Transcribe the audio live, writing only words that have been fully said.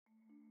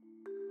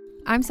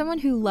I'm someone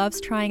who loves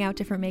trying out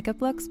different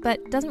makeup looks,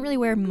 but doesn't really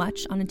wear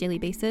much on a daily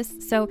basis,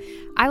 so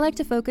I like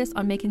to focus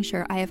on making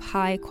sure I have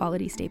high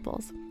quality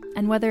staples.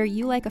 And whether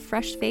you like a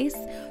fresh face,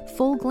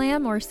 full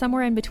glam, or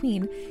somewhere in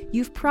between,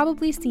 you've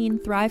probably seen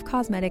Thrive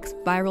Causemetics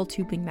Viral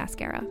Tubing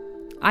Mascara.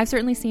 I've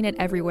certainly seen it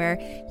everywhere.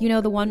 You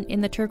know, the one in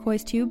the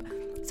turquoise tube?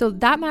 So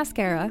that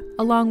mascara,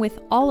 along with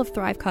all of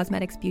Thrive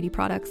Causemetics beauty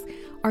products,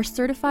 are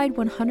certified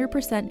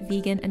 100%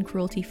 vegan and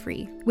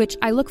cruelty-free, which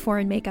I look for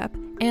in makeup,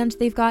 and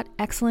they've got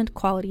excellent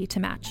quality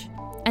to match.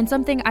 And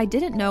something I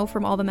didn't know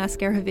from all the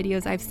mascara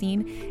videos I've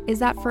seen is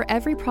that for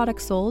every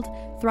product sold,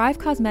 Thrive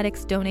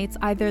Causemetics donates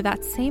either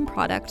that same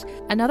product,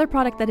 another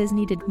product that is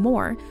needed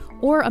more,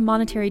 or a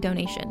monetary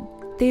donation.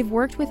 They've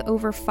worked with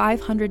over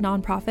 500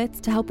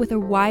 nonprofits to help with a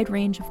wide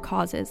range of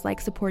causes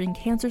like supporting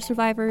cancer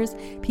survivors,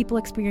 people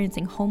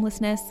experiencing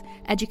homelessness,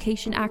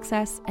 education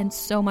access, and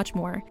so much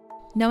more.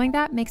 Knowing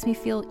that makes me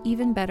feel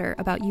even better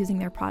about using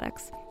their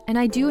products. And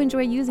I do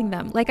enjoy using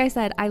them. Like I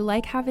said, I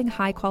like having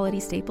high quality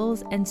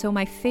staples, and so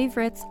my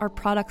favorites are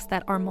products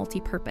that are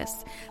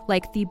multi-purpose,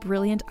 like the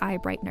Brilliant Eye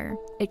Brightener.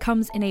 It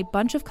comes in a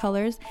bunch of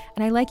colors,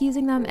 and I like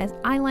using them as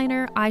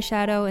eyeliner,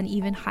 eyeshadow, and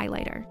even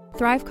highlighter.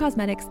 Thrive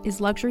Causemetics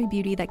is luxury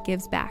beauty that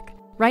gives back.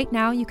 Right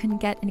now, you can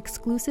get an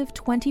exclusive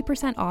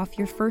 20% off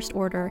your first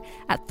order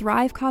at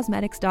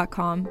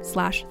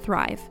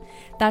thrivecosmetics.com/thrive.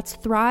 That's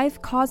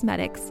Thrive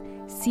Causemetics,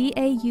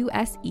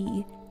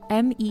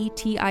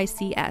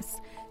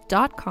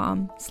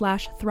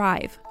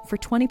 CAUSEMETICS.com/thrive for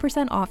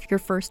 20% off your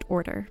first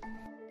order.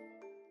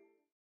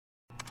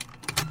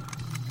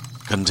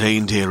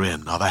 Contained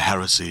herein are the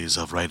heresies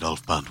of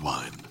Radolf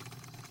Burntwine,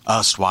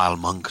 erstwhile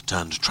monk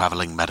turned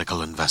traveling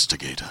medical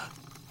investigator.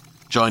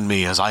 Join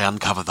me as I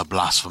uncover the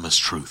blasphemous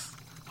truth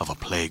of a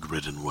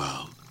plague-ridden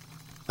world,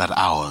 that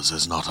ours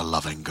is not a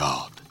loving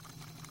God,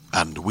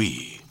 and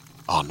we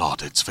are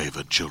not its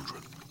favored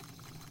children.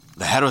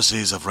 The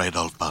Heresies of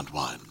Radolf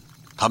Burntwine,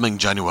 coming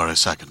January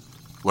 2nd,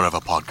 wherever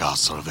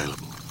podcasts are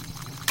available.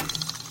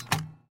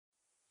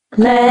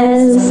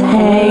 Let's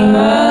hang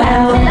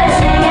out.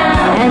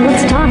 And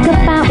let's talk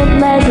about what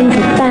lessons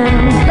we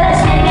found. Let's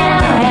hang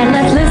out. And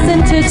let's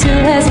listen to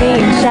two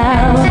lesbians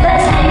shout.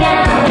 Let's hang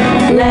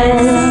out.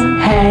 Let's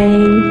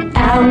hang out.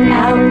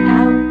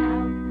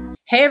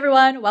 Hey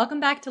everyone, welcome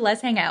back to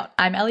Let's Hang Out.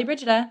 I'm Ellie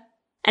Brigida.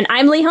 And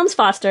I'm Lee Holmes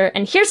Foster,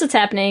 and here's what's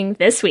happening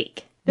this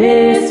week.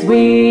 This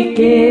week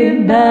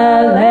in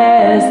the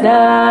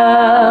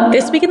Lesdom.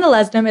 This Week in the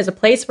Lesdom is a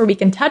place where we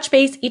can touch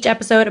base each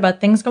episode about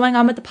things going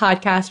on with the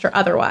podcast or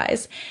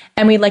otherwise.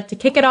 And we'd like to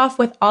kick it off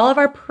with all of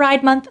our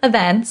Pride Month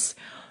events.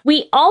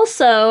 We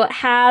also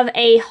have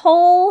a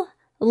whole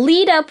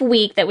lead-up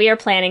week that we are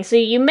planning. So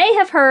you may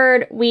have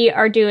heard we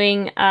are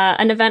doing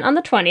an event on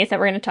the 20th that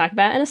we're going to talk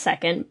about in a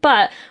second.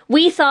 But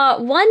we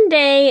thought one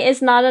day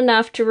is not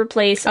enough to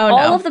replace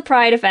all of the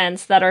Pride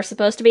events that are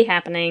supposed to be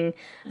happening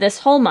this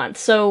whole month.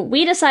 So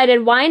we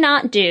decided, why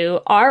not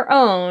do our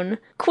own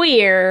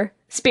queer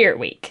Spirit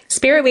Week?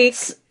 Spirit Week.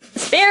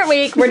 Spirit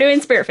Week, we're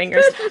doing Spirit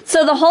Fingers.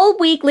 So the whole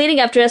week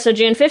leading up to it, so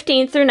June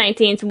 15th through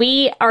 19th,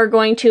 we are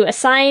going to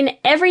assign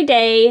every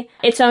day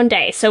its own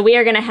day. So we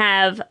are going to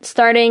have,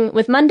 starting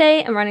with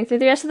Monday and running through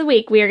the rest of the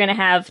week, we are going to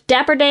have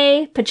Dapper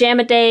Day,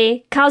 Pajama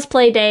Day,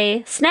 Cosplay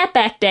Day,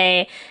 Snapback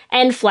Day,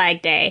 and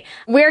Flag Day.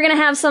 We're going to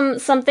have some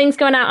things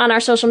going out on our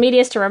social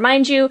medias to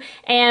remind you,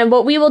 and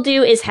what we will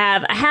do is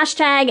have a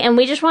hashtag, and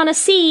we just want to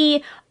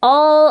see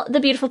all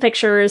the beautiful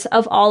pictures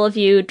of all of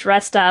you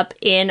dressed up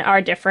in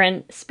our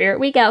different Spirit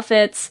Week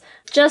outfits,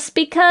 just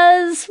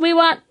because we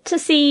want to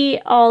see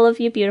all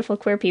of you beautiful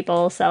queer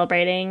people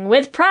celebrating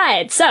with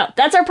Pride. So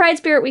that's our Pride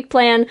Spirit Week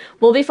plan.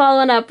 We'll be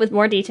following up with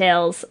more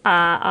details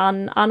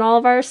on all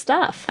of our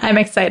stuff. I'm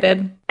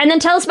excited. And then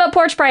tell us about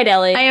Porch Pride,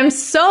 Ellie. I am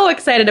so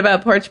excited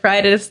about Porch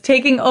Pride. It is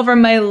taking over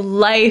my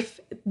life,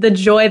 the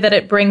joy that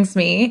it brings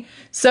me.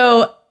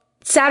 So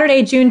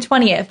Saturday, June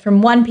 20th,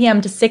 from 1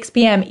 p.m. to 6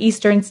 p.m.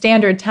 Eastern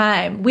Standard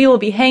Time, we will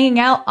be hanging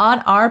out on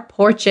our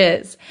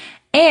porches.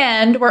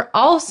 And we're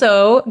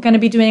also going to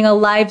be doing a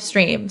live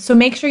stream. So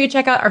make sure you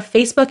check out our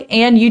Facebook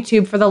and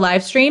YouTube for the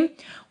live stream.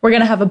 We're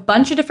going to have a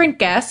bunch of different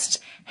guests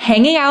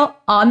hanging out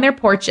on their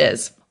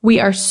porches. We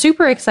are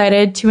super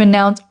excited to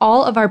announce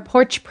all of our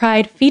Porch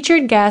Pride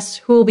featured guests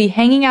who will be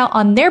hanging out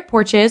on their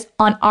porches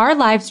on our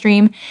live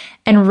stream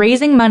and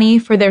raising money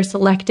for their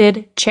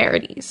selected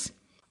charities.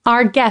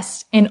 Our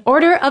guests in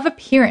order of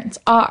appearance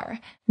are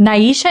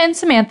Naisha and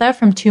Samantha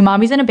from Two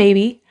Mommies and a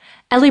Baby,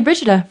 Ellie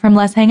Brigida from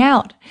Let's Hang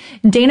Out,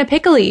 Dana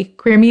Piccoli,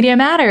 Queer Media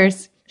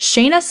Matters,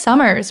 Shayna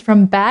Summers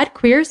from Bad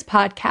Queers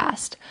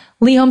Podcast,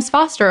 Lee Holmes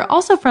Foster,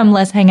 also from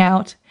Let's Hang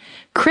Out,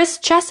 Chris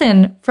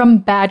Chesson from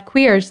Bad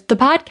Queers, the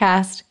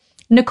podcast,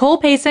 Nicole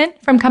Payson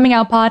from Coming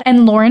Out Pod,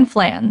 and Lauren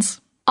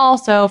Flans,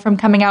 also from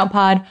Coming Out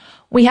Pod.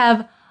 We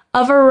have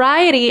a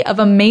variety of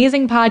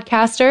amazing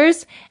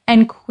podcasters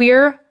and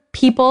queer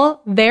people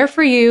there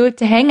for you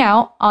to hang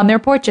out on their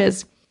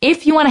porches.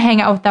 If you want to hang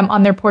out with them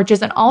on their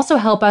porches and also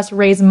help us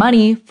raise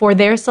money for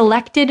their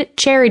selected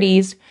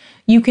charities,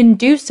 you can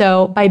do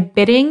so by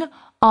bidding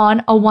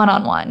on a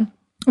one-on-one.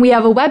 We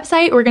have a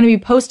website. We're going to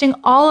be posting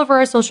all over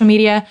our social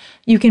media.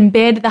 You can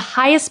bid. The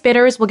highest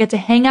bidders will get to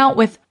hang out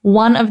with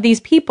one of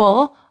these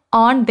people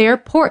on their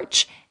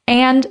porch.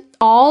 And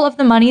all of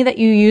the money that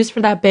you use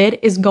for that bid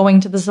is going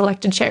to the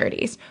selected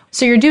charities.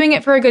 So you're doing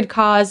it for a good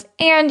cause,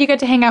 and you get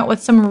to hang out with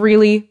some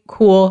really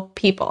cool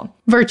people.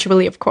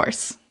 Virtually, of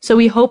course. So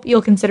we hope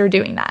you'll consider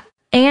doing that.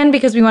 And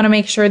because we want to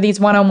make sure these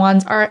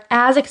one-on-ones are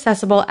as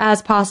accessible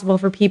as possible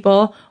for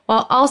people,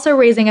 while also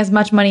raising as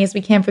much money as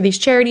we can for these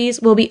charities,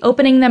 we'll be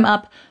opening them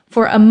up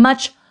for a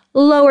much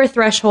lower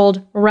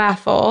threshold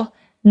raffle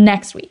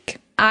next week.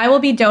 I will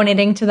be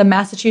donating to the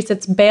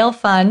Massachusetts Bail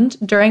Fund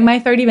during my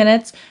 30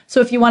 minutes.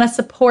 So if you want to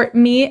support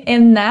me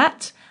in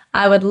that,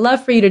 I would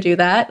love for you to do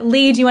that.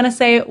 Lee, do you want to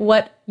say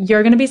what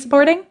you're going to be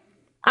supporting?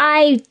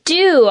 I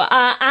do.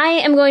 I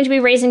am going to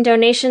be raising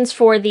donations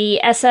for the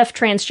SF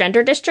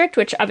Transgender District,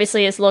 which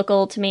obviously is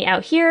local to me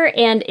out here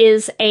and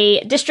is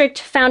a district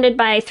founded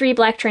by 3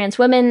 Black trans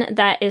women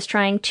that is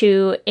trying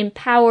to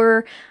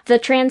empower the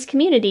trans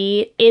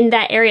community in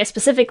that area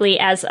specifically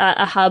as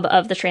a hub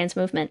of the trans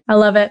movement. I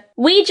love it.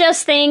 We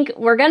just think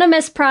we're going to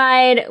miss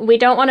Pride. We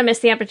don't want to miss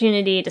the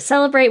opportunity to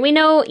celebrate. We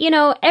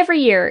know, every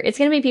year it's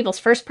going to be people's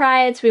first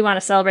Prides. We want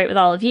to celebrate with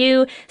all of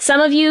you. Some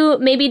of you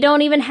maybe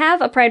don't even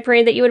have a Pride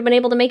parade that you would have been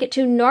able to make it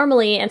to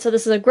normally. And so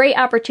this is a great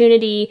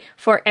opportunity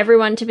for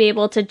everyone to be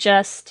able to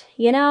just,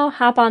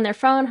 hop on their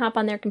phone, hop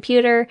on their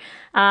computer,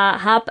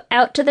 hop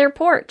out to their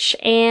porch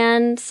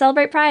and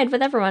celebrate Pride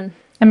with everyone.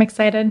 I'm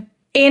excited.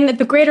 In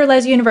the greater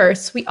Les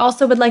universe, we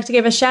also would like to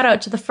give a shout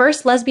out to the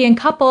first lesbian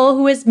couple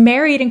who is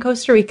married in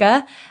Costa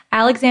Rica,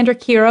 Alexandra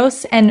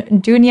Quiros and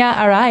Dunya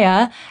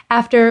Araya,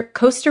 after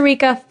Costa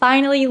Rica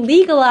finally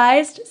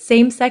legalized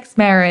same-sex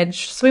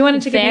marriage. So we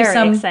wanted to give you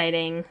some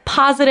exciting,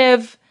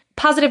 positive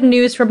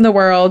news from the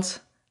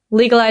world.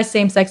 Legalized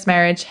same-sex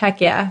marriage.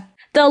 Heck yeah.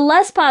 The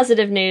less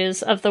positive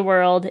news of the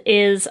world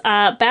is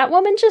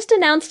Batwoman just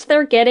announced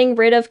they're getting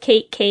rid of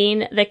Kate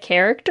Kane, the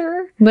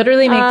character.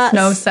 Literally makes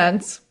no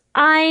sense.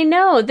 I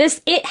know.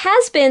 It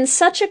has been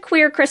such a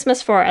queer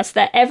Christmas for us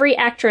that every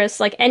actress,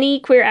 like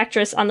any queer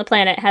actress on the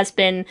planet, has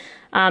been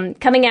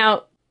coming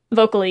out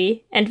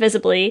vocally and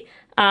visibly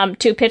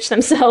to pitch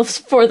themselves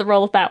for the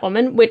role of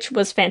Batwoman, which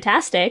was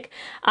fantastic.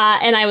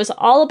 And I was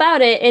all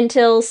about it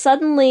until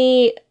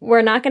suddenly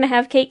we're not going to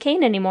have Kate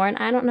Kane anymore, and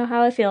I don't know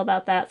how I feel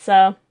about that,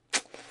 so...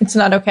 It's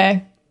not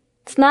okay.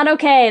 It's not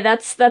okay.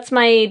 That's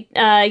my,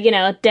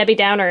 Debbie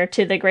Downer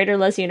to the greater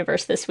Les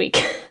universe this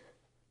week.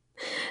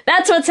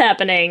 That's what's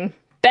happening.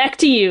 Back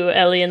to you,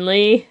 Ellie and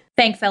Lee.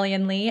 Thanks, Ellie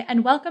and Lee,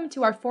 and welcome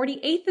to our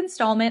 48th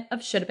installment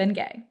of Should Have Been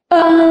Gay.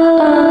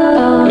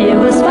 Oh, it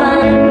was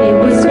fun,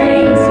 it was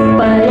great,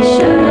 but it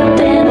should have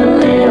been a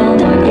little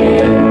more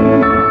gay.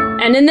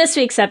 And in this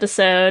week's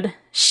episode,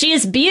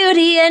 she's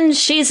beauty and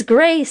she's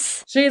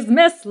grace. She's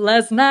Miss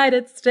Les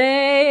United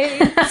States.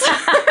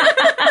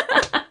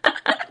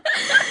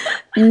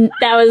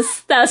 That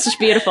was just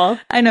beautiful.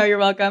 I know, you're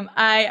welcome.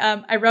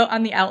 I wrote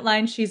on the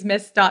outline, she's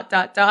Miss ...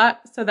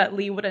 so that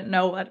Lee wouldn't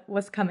know what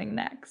was coming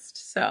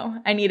next. So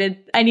I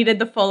needed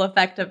the full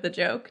effect of the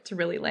joke to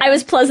really land. I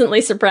was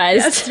pleasantly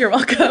surprised. Yes, you're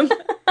welcome.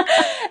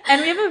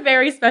 And we have a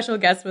very special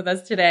guest with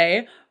us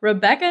today.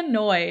 Rebecca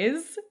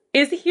Noyes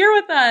is here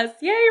with us.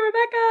 Yay,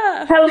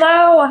 Rebecca!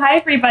 Hello. Hi,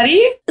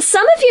 everybody.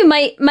 Some of you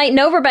might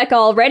know Rebecca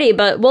already,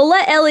 but we'll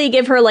let Ellie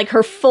give her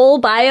her full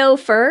bio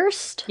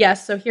first.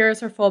 Yes, so here's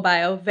her full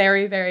bio.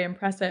 Very, very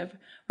impressive.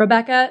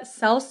 Rebecca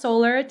sells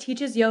solar,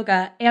 teaches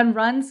yoga, and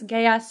runs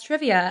Gay Ass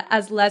Trivia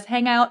as Les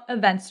Hangout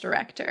events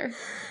director.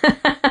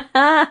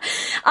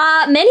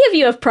 Many of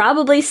you have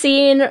probably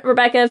seen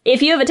Rebecca.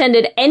 If you have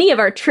attended any of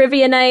our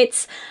trivia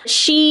nights,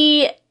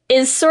 she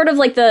is sort of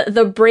like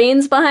the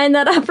brains behind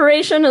that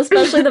operation,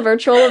 especially the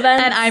virtual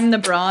events. And I'm the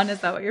brawn,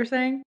 is that what you're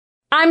saying?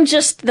 I'm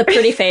just the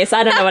pretty face.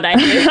 I don't know what I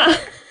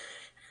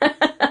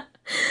do.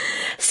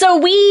 So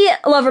we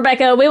love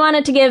Rebecca. We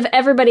wanted to give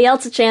everybody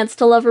else a chance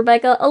to love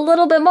Rebecca a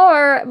little bit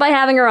more by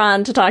having her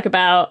on to talk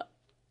about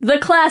the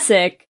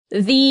classic,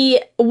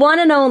 the one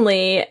and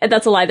only,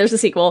 that's a lie, there's a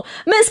sequel,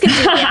 Miss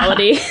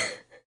Congeniality.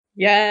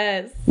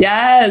 Yes.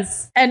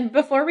 Yes. And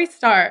before we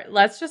start,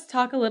 let's just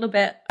talk a little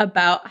bit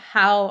about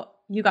how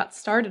you got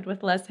started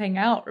with Let's Hang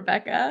Out,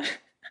 Rebecca.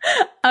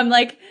 I'm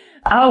like,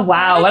 oh,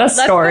 wow. What a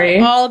story.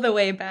 Let's go all the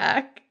way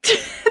back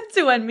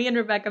to when me and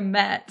Rebecca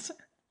met.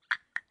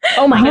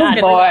 Oh my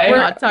God. Boy. We're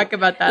not talking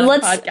about that on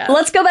the podcast.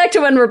 Let's go back to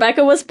when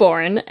Rebecca was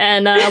born,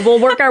 and we'll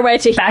work our way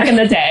to back in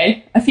the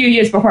day, a few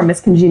years before Miss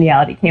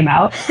Congeniality came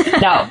out.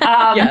 No.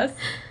 Yes.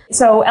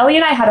 So Ellie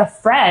and I had a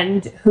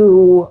friend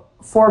who,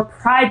 for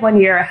Pride one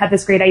year, had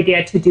this great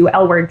idea to do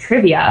L-word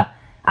trivia,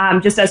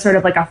 just as sort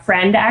of like a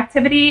friend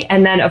activity.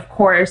 And then, of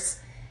course,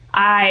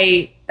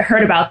 I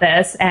heard about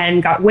this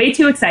and got way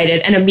too excited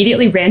and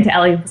immediately ran to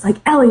Ellie and was like,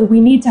 Ellie, we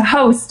need to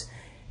host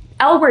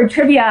L-word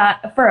trivia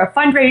for a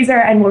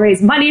fundraiser, and we'll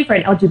raise money for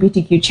an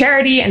LGBTQ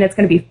charity, and it's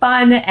going to be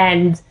fun.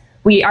 And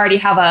we already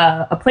have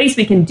a place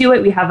we can do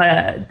it. We have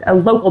a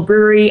local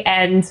brewery,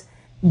 and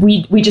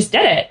we just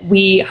did it.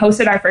 We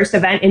hosted our first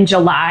event in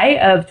July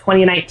of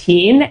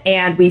 2019,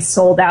 and we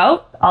sold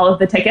out all of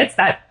the tickets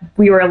that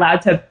we were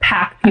allowed to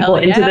pack people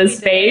into the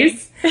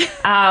space.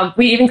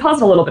 We even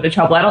caused a little bit of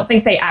trouble. I don't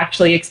think they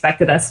actually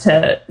expected us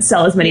to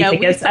sell as many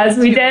tickets as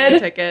we did.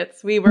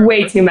 Tickets. We were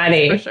way too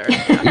many. For sure.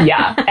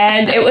 Yeah.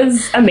 And it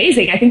was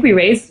amazing. I think we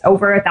raised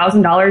over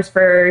 $1,000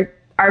 for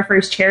our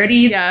first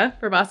charity. Yeah,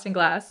 for Boston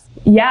Glass.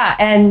 Yeah,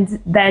 and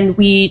then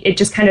it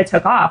just kind of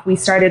took off. We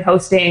started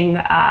hosting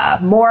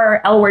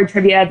more L Word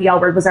trivia. The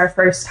L Word was our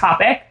first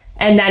topic.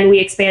 And then we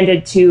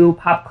expanded to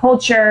pop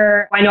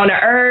culture, Winona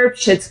Earp,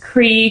 Schitt's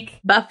Creek.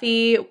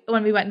 Buffy,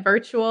 when we went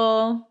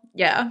virtual.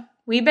 Yeah.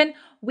 We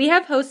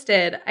have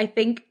hosted, I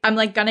think, I'm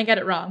like gonna get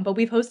it wrong, but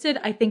we've hosted,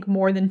 I think,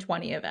 more than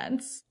 20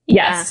 events.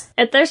 Yes.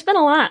 Yeah, there's been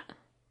a lot.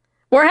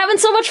 We're having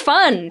so much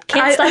fun.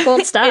 Can't stop,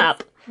 won't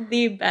stop.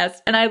 The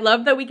best. And I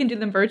love that we can do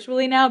them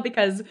virtually now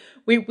because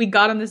we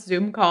got on this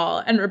Zoom call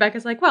and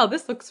Rebecca's like, wow,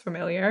 this looks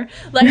familiar.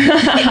 Like,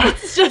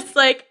 it's just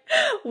like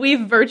we've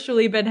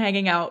virtually been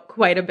hanging out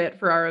quite a bit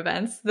for our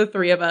events, the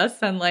three of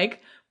us, and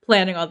like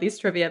planning all these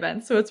trivia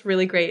events. So it's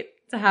really great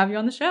to have you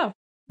on the show.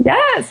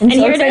 Yes. And so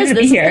here it is.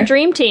 This is the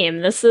dream team.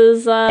 This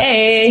is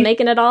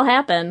making it all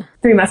happen.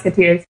 Three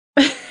Musketeers.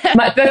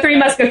 The Three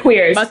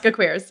Muskequeers.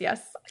 Muskequeers,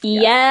 yes.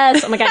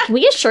 Yes. Oh my God. Can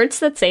we get shirts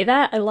that say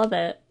that? I love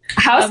it.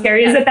 How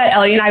scary is it that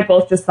Ellie and I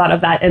both just thought of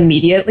that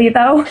immediately,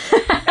 though?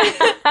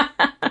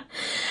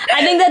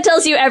 I think that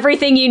tells you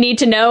everything you need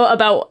to know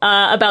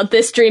about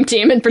this dream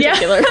team in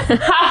particular.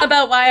 Yeah.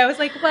 About why I was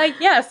like, well,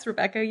 yes,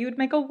 Rebecca, you would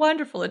make a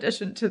wonderful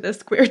addition to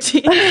this queer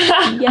team.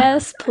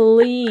 Yes,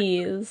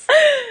 please.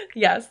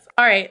 Yes.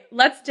 All right,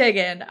 let's dig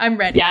in. I'm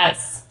ready.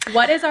 Yes.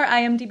 What is our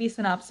IMDb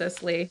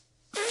synopsis, Lee?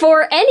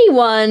 For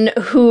anyone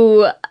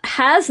who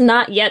has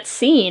not yet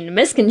seen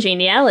Miss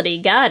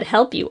Congeniality, God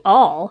help you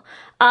all.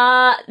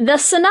 The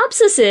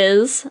synopsis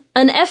is,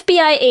 an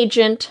FBI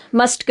agent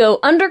must go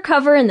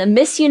undercover in the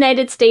Miss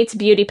United States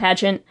beauty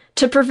pageant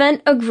to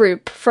prevent a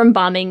group from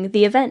bombing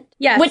the event.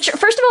 Yes. Which,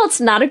 first of all,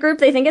 it's not a group.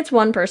 They think it's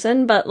one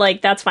person, but,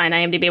 like, that's fine.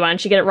 IMDb, why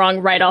don't you get it wrong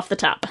right off the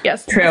top?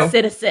 Yes. True.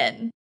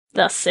 Citizen.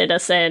 The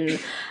citizen.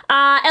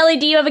 Ellie,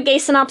 do you have a gay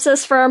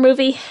synopsis for our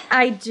movie?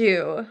 I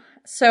do.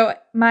 So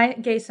my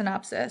gay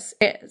synopsis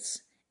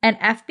is, an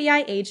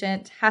FBI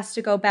agent has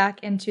to go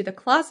back into the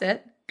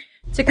closet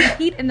to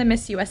compete in the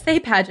Miss USA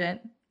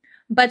pageant,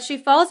 but she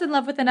falls in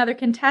love with another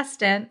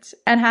contestant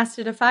and has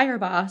to defy her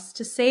boss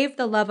to save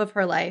the love of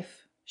her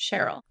life,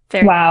 Cheryl.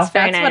 Wow.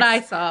 That's nice. what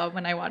I saw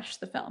when I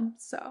watched the film.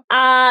 So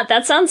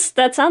that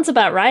sounds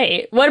about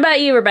right. What about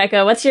you,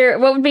 Rebecca? What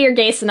would be your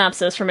gay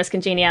synopsis for Miss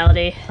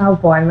Congeniality? Oh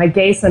boy, my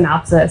gay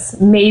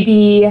synopsis.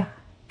 Maybe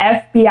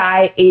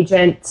FBI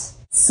agent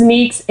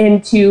sneaks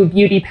into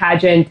beauty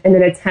pageant in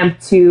an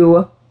attempt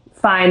to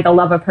find the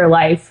love of her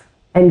life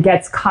and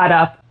gets caught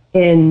up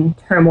in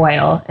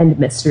turmoil and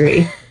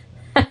mystery.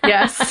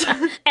 yes.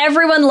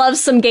 Everyone loves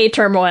some gay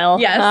turmoil.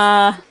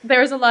 Yes.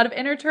 There's a lot of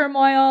inner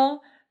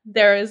turmoil.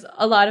 There's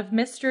a lot of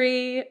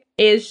mystery.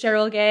 Is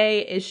Cheryl gay?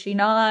 Is she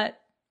not?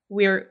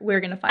 We're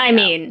gonna find out. I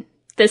mean,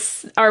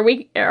 are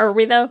we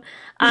though?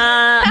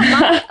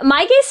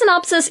 My gay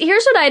synopsis,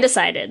 here's what I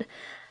decided.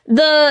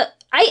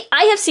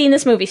 I have seen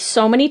this movie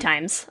so many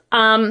times.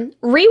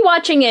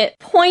 Rewatching it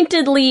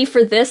pointedly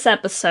for this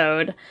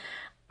episode,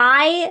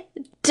 I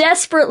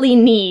desperately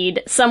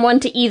need someone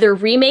to either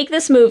remake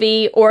this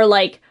movie or,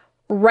 like,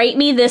 write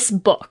me this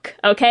book,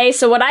 okay?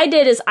 So what I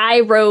did is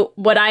I wrote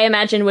what I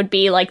imagine would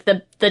be, like,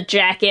 the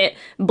jacket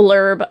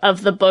blurb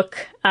of the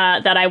book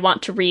that I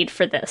want to read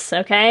for this,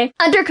 okay?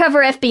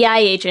 Undercover FBI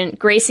agent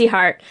Gracie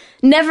Hart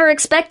never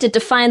expected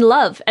to find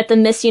love at the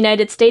Miss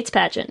United States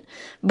pageant.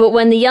 But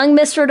when the young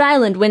Miss Rhode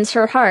Island wins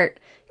her heart,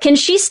 can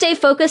she stay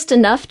focused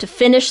enough to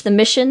finish the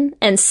mission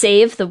and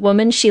save the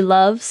woman she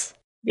loves?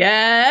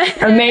 Yeah.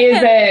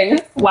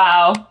 Amazing.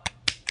 Wow.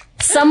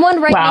 Someone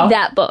write me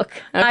that book,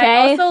 okay?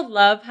 I also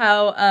love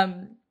how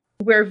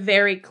we're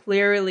very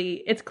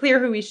clearly, it's clear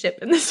who we ship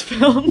in this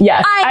film.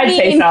 Yes, I mean,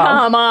 say so.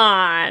 Come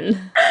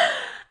on.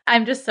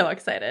 I'm just so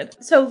excited.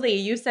 So Lee,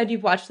 you said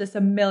you've watched this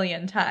a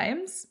million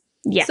times.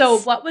 Yes. So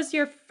what was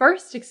your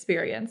first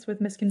experience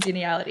with Miss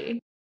Congeniality?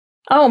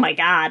 Oh my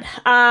God.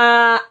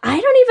 I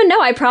don't even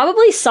know. I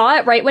probably saw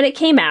it right when it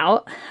came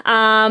out.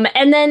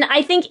 And then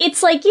I think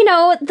it's like, you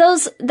know,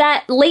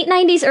 that late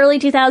 90s, early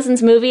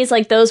 2000s movies,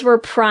 like those were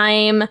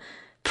prime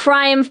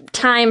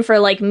time for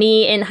like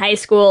me in high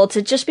school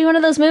to just be one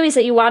of those movies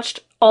that you watched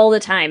all the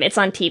time. It's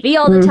on TV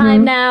all the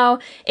time now.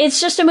 It's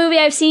just a movie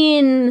I've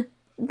seen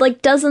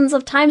like dozens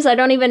of times I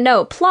don't even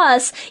know.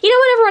 Plus, you know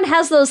when everyone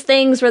has those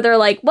things where they're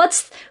like,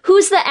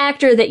 who's the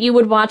actor that you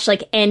would watch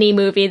like any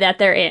movie that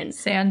they're in?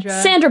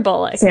 Sandra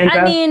Bullock.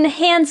 I mean,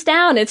 hands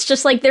down, it's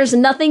just like there's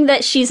nothing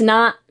that she's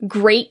not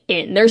great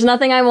in. There's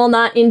nothing I will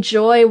not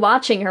enjoy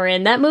watching her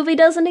in. That movie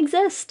doesn't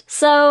exist.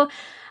 So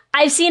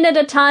I've seen it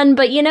a ton,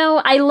 but you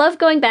know, I love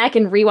going back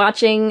and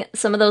rewatching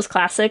some of those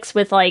classics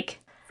with like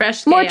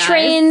fresh, more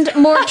trained,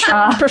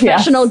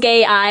 professional yes.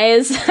 gay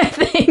eyes, I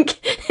think,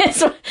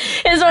 is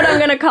what I'm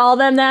going to recall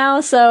them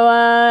now.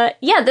 So,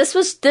 yeah, this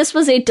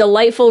was a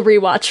delightful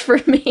rewatch for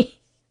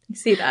me. You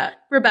see that.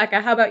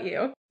 Rebecca, how about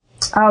you?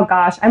 Oh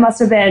gosh, I must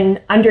have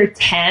been under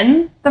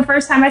 10 the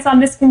first time I saw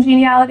Miss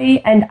Congeniality,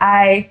 and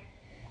I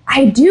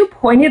do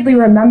poignantly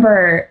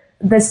remember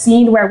the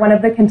scene where one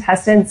of the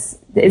contestants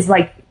is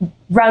like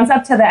runs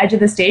up to the edge of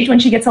the stage when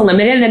she gets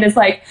eliminated and is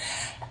like,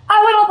 I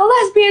want all the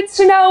lesbians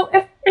to know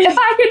if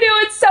I can do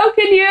it, so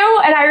can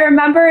you. And I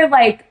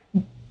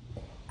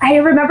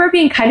remember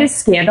being kind of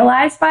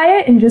scandalized by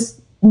it and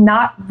just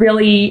not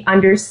really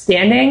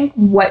understanding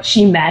what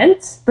she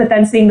meant, but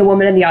then seeing the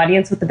woman in the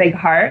audience with the big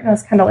heart, and I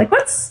was kind of like,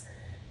 what's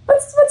going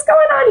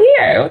on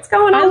here? What's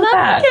going on with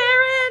that?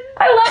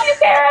 I love you,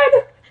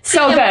 Karen.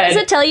 So good. Does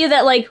it tell you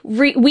that, like,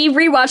 we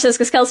rewatched this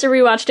because Kelsey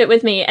rewatched it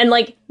with me, and,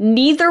 like,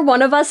 neither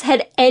one of us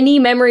had any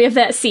memory of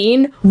that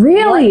scene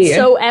really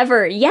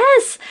whatsoever.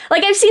 Yes.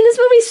 Like, I've seen this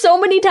movie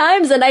so many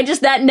times, and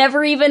that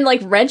never even,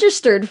 like,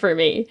 registered for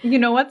me. You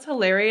know what's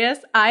hilarious?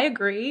 I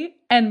agree.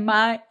 And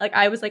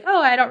I was like,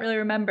 oh, I don't really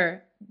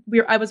remember.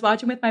 I was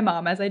watching with my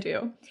mom, as I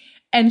do.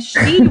 And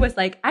she was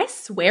like, I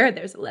swear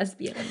there's a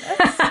lesbian in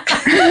this.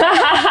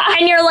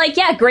 And you're like,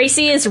 yeah,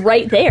 Gracie is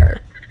right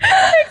there.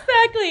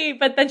 Exactly.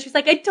 But then she's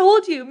like, I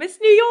told you, Miss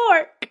New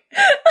York.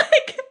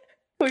 Like,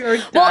 we were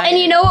dying. Well, and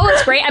you know what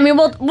was great? I mean,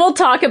 we'll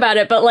talk about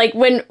it, but like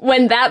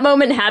when that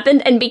moment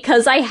happened, and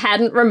because I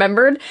hadn't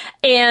remembered,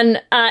 and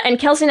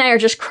Kelsey and I are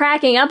just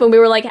cracking up, and we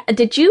were like,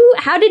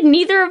 how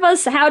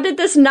did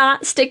this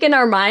not stick in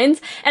our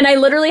minds? And I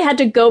literally had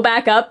to go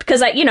back up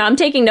because I'm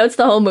taking notes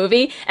the whole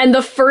movie, and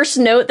the first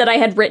note that I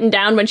had written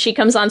down when she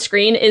comes on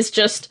screen is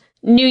just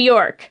New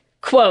York,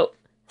 quote,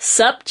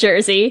 sup,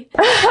 Jersey.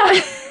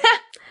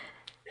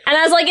 And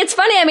I was like, it's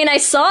funny. I mean, I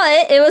saw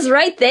it. It was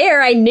right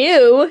there. I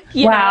knew,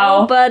 you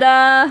know, but,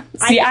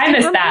 see, I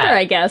missed that.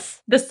 I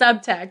guess. The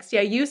subtext.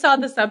 Yeah, you saw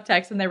the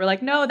subtext and they were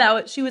like, no,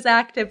 she was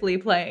actively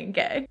playing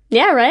gay.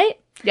 Yeah, right?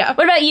 Yeah.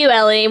 What about you,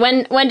 Ellie?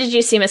 When did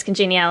you see Miss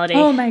Congeniality?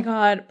 Oh my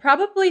God.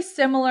 Probably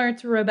similar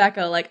to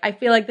Rebecca. Like, I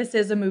feel like this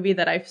is a movie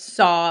that I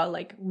saw,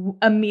 like,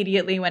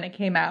 immediately when it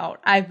came out.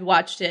 I've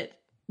watched it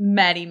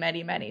many,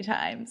 many, many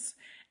times.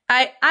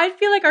 I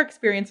feel like our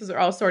experiences are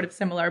all sort of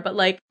similar, but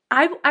like,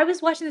 I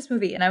was watching this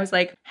movie and I was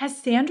like,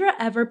 has Sandra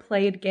ever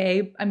played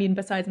gay? I mean,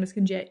 besides Miss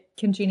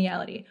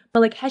Congeniality, but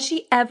like, has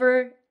she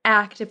ever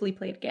actively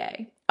played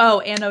gay?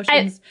 Oh, and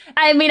Ocean's.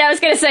 I mean, I was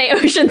going to say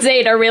Ocean's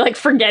 8. Are we like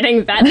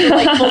forgetting that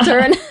delightful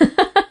turn?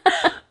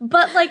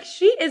 But like,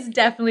 she is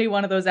definitely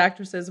one of those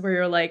actresses where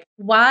you're like,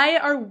 why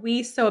are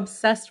we so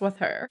obsessed with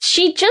her?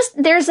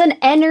 There's an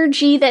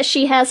energy that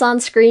she has on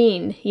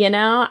screen, you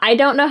know? I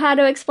don't know how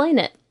to explain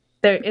it.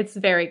 It's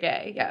very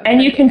gay, yeah.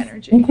 And you can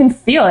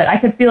feel it. I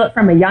could feel it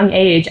from a young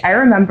age. I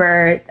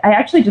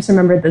actually just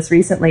remembered this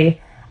recently.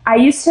 I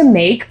used to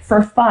make,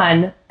 for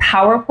fun,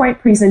 PowerPoint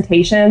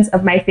presentations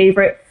of my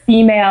favorite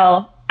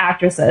female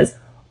actresses.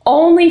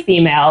 Only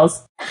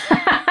females.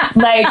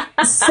 Like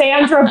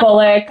Sandra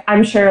Bullock,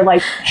 I'm sure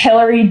like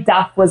Hilary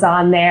Duff was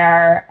on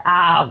there.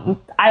 I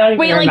don't even remember.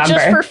 Wait, like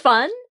just for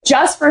fun?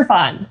 Just for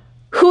fun.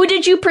 Who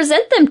did you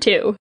present them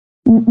to?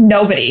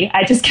 Nobody.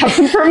 I just kept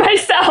them for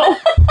myself.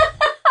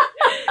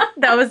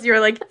 That was your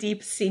like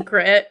deep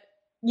secret.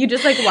 You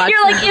just like watched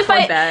You're like,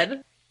 before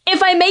bed.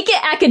 If I make it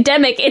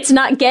academic, it's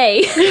not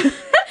gay.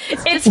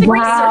 It's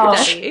wow.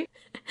 research.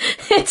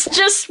 It's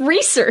just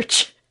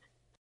research.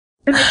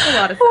 It makes a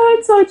lot of sense. Oh,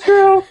 it's so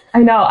true. I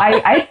know.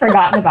 I'd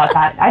forgotten about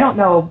that. I don't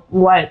know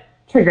what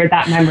triggered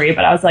that memory,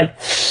 but I was like,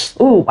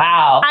 ooh,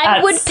 wow.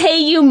 I would pay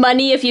you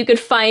money if you could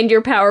find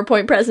your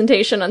PowerPoint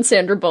presentation on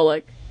Sandra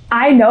Bullock.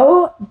 I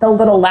know the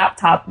little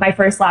laptop, my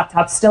first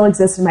laptop, still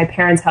exists in my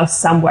parents' house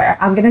somewhere.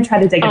 I'm going to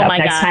try to dig it up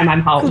next time I'm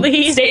home.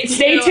 Please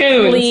stay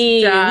tuned.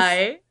 Please.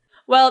 Die.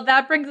 Well,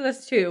 that brings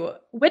us to,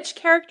 which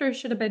character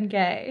should have been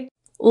gay?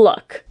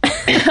 Look,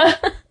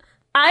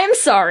 I'm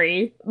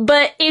sorry,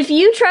 but if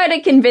you try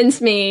to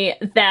convince me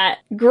that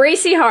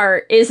Gracie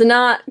Hart is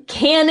not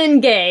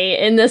canon gay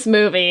in this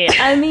movie,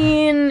 I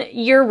mean,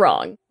 you're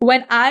wrong.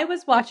 When I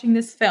was watching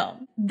this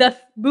film, the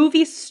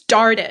movie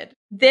started.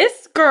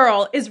 This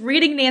girl is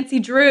reading Nancy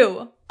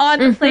Drew on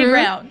the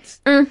playground.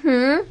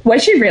 Mm-hmm.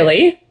 Was she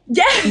really?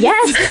 Yes!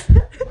 Yes!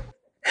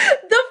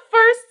 The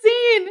first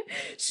scene,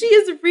 she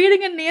is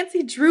reading a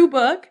Nancy Drew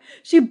book.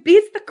 She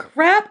beats the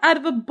crap out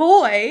of a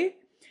boy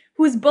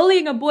who's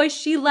bullying a boy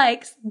she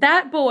likes.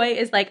 That boy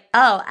is like,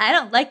 oh, I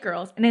don't like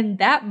girls. And in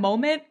that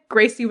moment,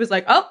 Gracie was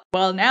like, oh,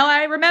 well, now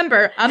I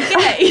remember. I'm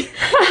gay.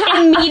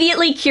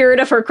 Immediately cured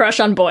of her crush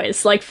on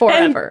boys, like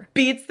forever. And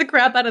beats the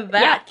crap out of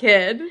that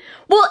kid.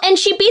 Well, and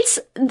she beats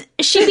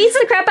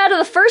the crap out of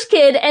the first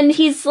kid, and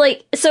he's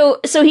like, so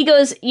he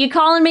goes, you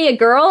calling me a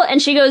girl?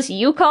 And she goes,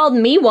 you called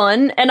me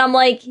one. And I'm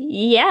like,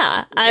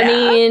 yeah. I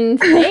mean,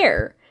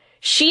 fair.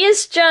 She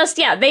is just,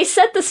 they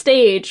set the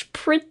stage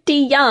pretty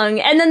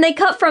young. And then they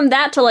cut from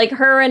that to like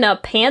her in a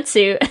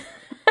pantsuit.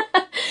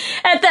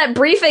 At that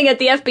briefing at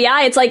the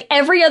FBI, it's like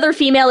every other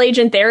female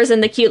agent there is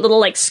in the cute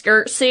little like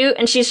skirt suit.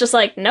 And she's just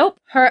like, nope.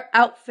 Her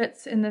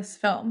outfits in this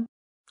film.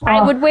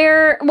 I would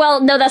wear, well,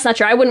 no, that's not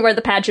true. I wouldn't wear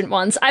the pageant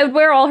ones. I would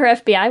wear all her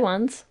FBI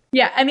ones.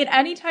 Yeah, I mean,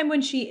 anytime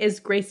when she is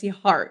Gracie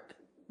Hart,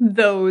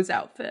 those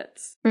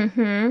outfits.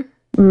 Mm-hmm.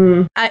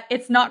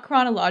 It's not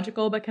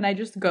chronological, but can I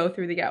just go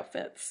through the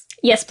outfits?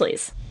 Yes,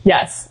 please.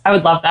 Yes, I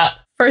would love that.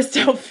 First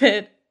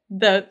outfit,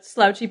 the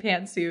slouchy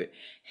pantsuit,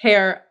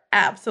 hair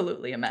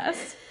absolutely a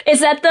mess. Is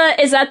that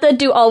the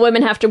do all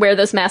women have to wear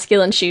those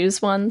masculine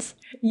shoes ones?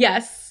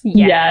 Yes.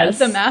 Yes.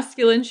 The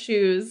masculine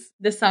shoes,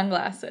 the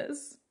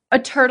sunglasses, a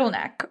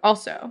turtleneck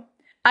also.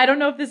 I don't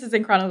know if this is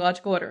in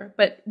chronological order,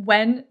 but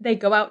when they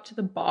go out to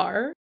the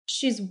bar,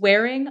 she's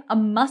wearing a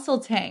muscle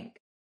tank.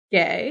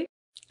 Gay.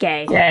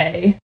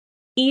 Gay.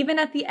 Even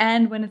at the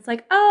end when it's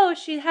like, oh,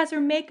 she has her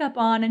makeup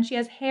on and she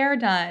has hair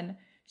done,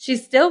 she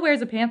still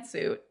wears a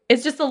pantsuit.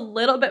 It's just a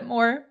little bit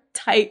more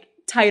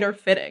tighter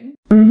fitting.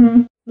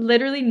 Mm-hmm.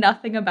 Literally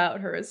nothing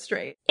about her is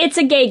straight. It's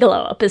a gay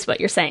glow up is what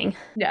you're saying.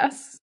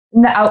 Yes.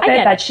 The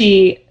outfit that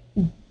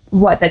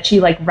she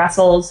like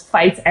wrestles,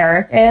 fights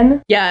Eric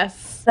in.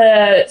 Yes.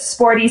 The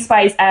Sporty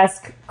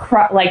Spice-esque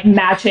like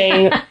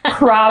matching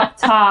crop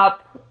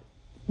top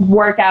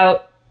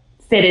workout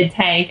fitted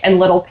tank and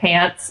little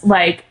pants.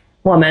 Like,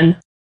 woman.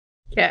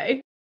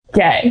 Gay.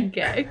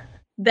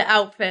 The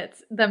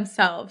outfits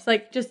themselves.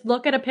 Like, just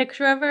look at a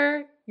picture of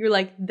her. You're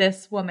like,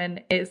 this woman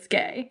is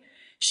gay.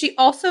 She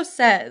also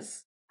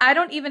says, I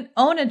don't even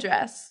own a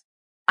dress.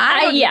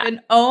 I don't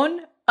even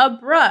own a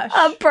brush.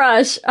 A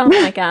brush. Oh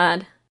my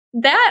God.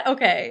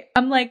 Okay.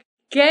 I'm like,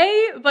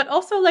 gay, but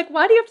also like,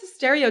 why do you have to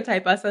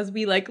stereotype us as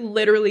we like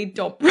literally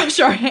don't brush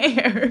our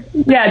hair?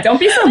 Yeah, don't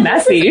be so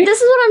messy.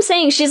 This is what I'm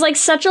saying. She's like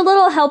such a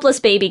little helpless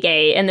baby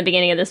gay in the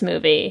beginning of this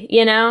movie,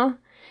 you know?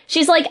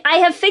 She's like, I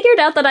have figured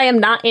out that I am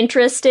not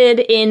interested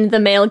in the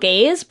male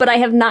gaze, but I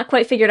have not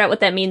quite figured out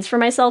what that means for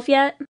myself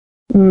yet.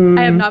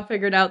 I have not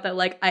figured out that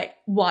like I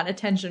want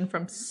attention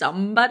from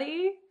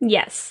somebody.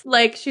 Yes.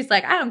 Like she's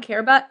like, I don't care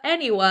about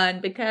anyone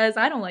because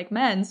I don't like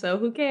men, so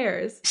who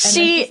cares?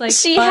 And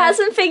she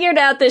hasn't figured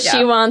out that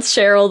she wants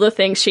Cheryl to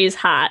think she's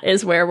hot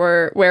is where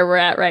we're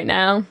at right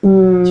now.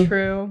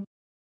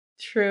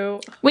 True.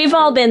 We've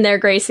all been there,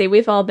 Gracie.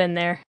 We've all been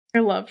there. I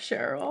love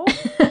Cheryl.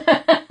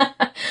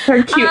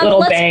 Her cute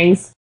little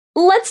bangs.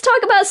 Let's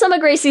talk about some of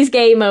Gracie's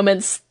gay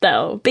moments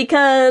though,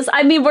 because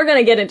I mean we're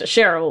gonna get into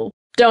Cheryl.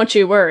 Don't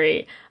you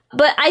worry.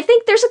 But I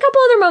think there's a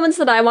couple other moments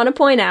that I want to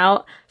point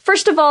out.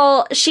 First of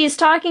all, she's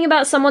talking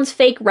about someone's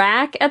fake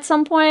rack at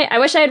some point. I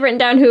wish I had written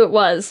down who it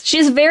was.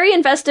 She's very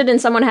invested in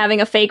someone having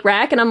a fake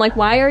rack, and I'm like,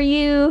 why are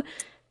you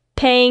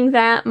paying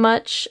that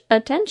much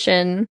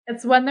attention?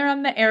 It's when they're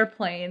on the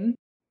airplane,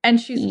 and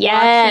she's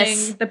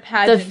watching the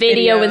pageant the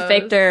video videos. with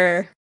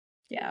Victor.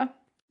 Yeah.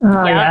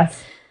 Oh,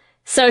 yes.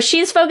 So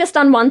she's focused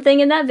on one thing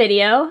in that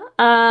video.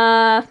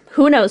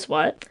 Who knows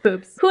what?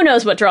 Boobs. Who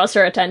knows what draws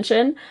her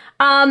attention?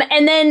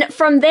 And then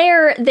from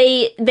there,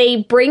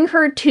 they bring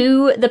her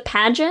to the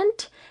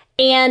pageant.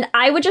 And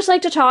I would just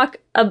like to talk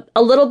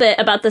a little bit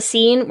about the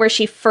scene where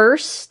she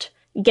first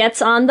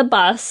gets on the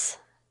bus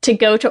to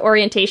go to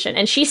orientation.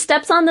 And she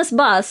steps on this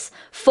bus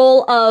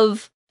full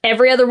of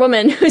every other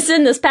woman who's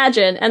in this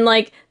pageant. And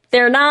like,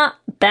 they're not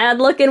bad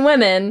looking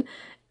women.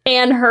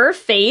 And her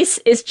face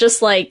is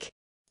just like,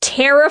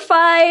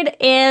 terrified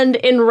and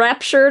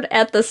enraptured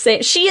at the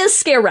same. She is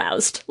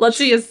scare-roused.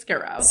 She is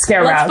scare-roused.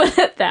 Let's put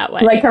it that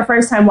way. Like her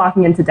first time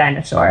walking into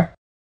Dinosaur.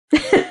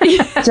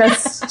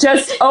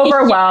 just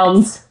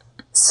overwhelmed,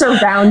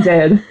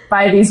 surrounded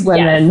by these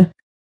women.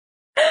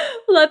 Yes.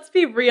 Let's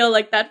be real.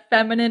 Like that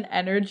feminine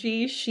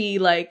energy. She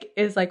like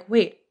is like,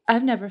 wait,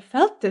 I've never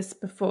felt this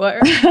before.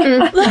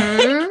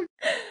 Like,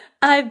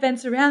 I've been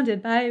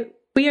surrounded by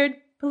weird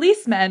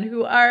policemen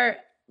who are.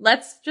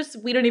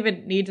 We don't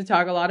even need to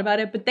talk a lot about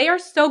it, but they are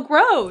so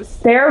gross.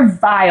 They're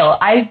vile.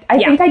 I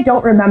think I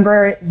don't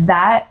remember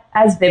that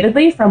as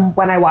vividly from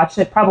when I watched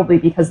it, probably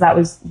because that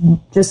was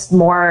just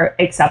more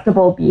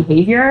acceptable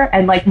behavior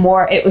and like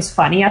it was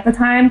funny at the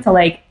time to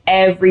like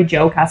every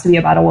joke has to be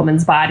about a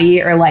woman's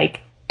body or like,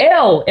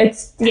 ew,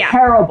 it's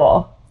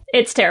terrible.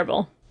 It's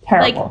terrible.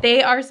 Terrible. Like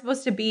they are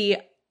supposed to be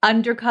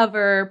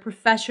undercover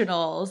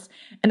professionals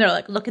and they're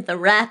like, look at the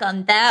rack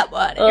on that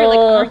one. And you're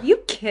like, are you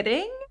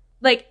kidding?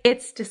 Like,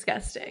 it's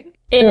disgusting.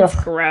 It's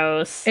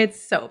gross. It's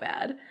so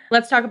bad.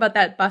 Let's talk about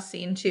that bus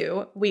scene,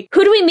 too.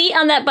 Who do we meet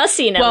on that bus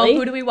scene, Ellie? Well,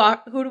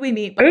 who do we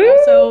meet? But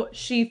also,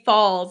 she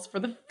falls for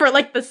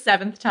like the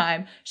 7th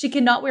time. She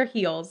cannot wear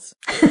heels.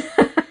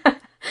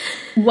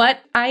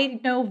 I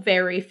know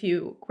very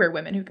few queer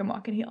women who can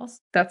walk in heels.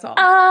 That's all.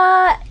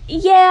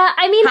 Yeah,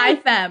 I mean... High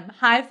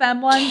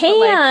femme ones. But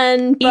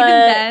even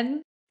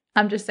then,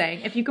 I'm just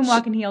saying, if you can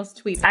walk in heels,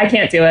 tweet me. I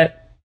can't do it.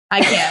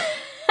 I can't.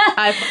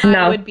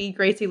 I would be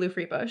Gracie Lou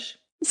Freebush.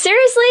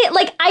 Seriously?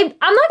 Like, I'm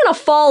not gonna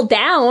fall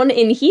down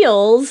in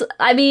heels.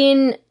 I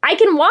mean, I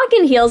can walk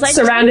in heels.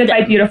 Surrounded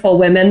by beautiful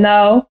women,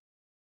 though,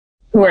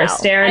 who are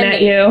staring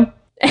at you.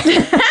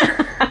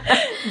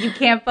 You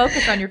can't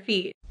focus on your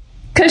feet.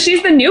 Because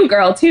she's the new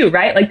girl, too,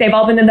 right? Like, they've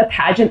all been in the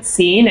pageant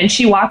scene, and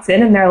she walks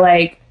in, and they're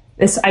like,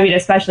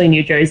 especially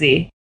New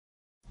Jersey,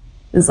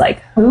 is like,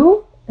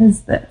 who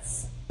is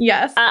this?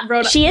 Yes.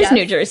 She is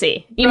New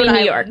Jersey. You mean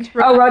New York.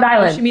 Rhode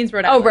Island. She means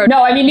Rhode Island.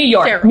 No, I mean New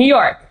York. Sarah. New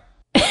York.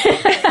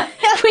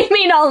 We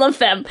mean all of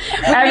them.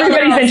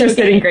 Everybody's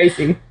interested in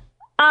Gracie.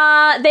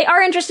 They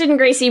are interested in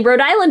Gracie. Rhode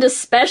Island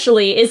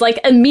especially is like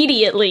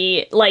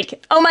immediately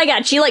like, oh my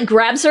god, she like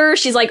grabs her,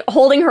 she's like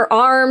holding her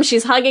arm,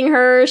 she's hugging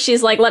her,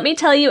 she's like, let me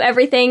tell you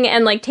everything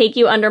and like take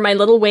you under my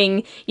little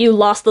wing, you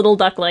lost little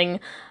duckling.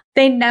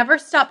 They never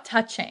stop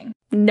touching.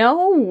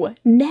 No,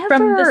 never.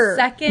 From the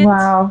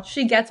second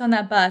she gets on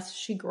that bus,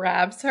 she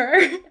grabs her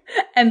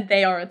and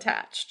they are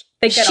attached.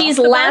 She's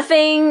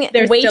laughing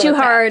way too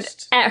hard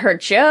at her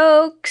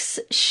jokes.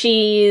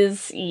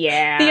 She's,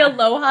 The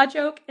aloha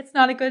joke, it's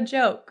not a good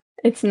joke.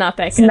 It's not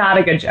that good. It's not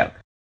a good joke.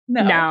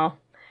 No.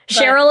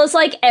 Cheryl is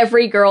like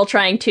every girl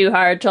trying too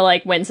hard to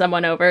like win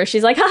someone over.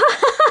 She's like, ha ha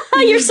ha,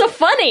 ha, you're so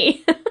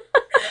funny.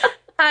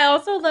 I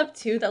also love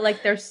too that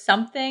like there's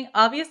something,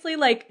 obviously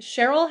like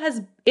Cheryl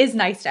is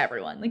nice to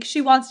everyone. Like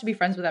she wants to be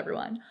friends with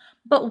everyone.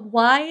 But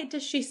why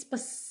does she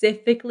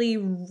specifically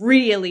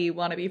really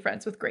want to be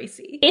friends with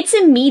Gracie? It's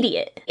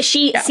immediate.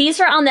 She sees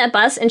her on that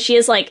bus and she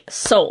is like,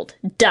 sold.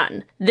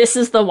 Done. This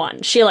is the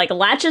one. She like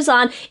latches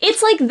on.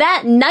 It's like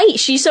that night.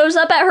 She shows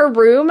up at her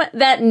room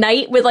that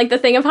night with like the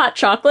thing of hot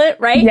chocolate,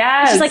 right?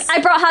 Yes. She's like, I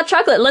brought hot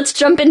chocolate. Let's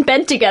jump in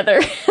bed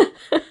together.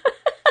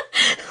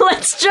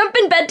 Let's jump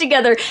in bed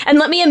together. And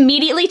let me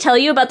immediately tell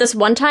you about this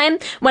one time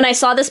when I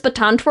saw this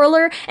baton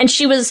twirler and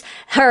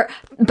her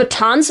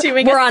batons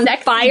were on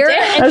fire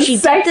and she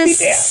did this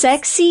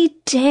sexy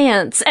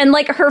dance. And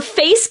like her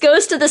face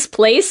goes to this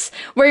place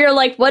where you're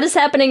like, what is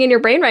happening in your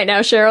brain right now,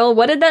 Cheryl?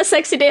 What did that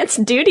sexy dance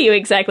do to you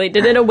exactly?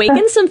 Did it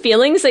awaken some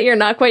feelings that you're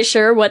not quite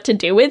sure what to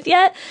do with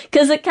yet?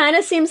 Because it kind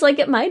of seems like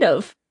it might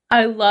have.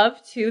 I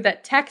love too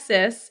that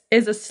Texas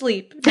is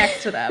asleep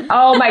next to them.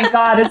 Oh my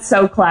god, it's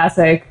so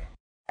classic.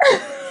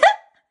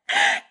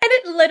 And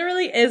it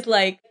literally is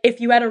like if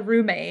you had a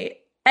roommate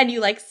and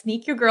you like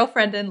sneak your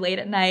girlfriend in late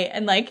at night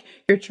and like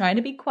you're trying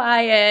to be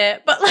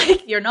quiet, but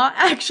like you're not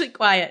actually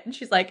quiet. And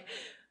she's like,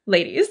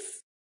 ladies,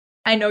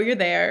 I know you're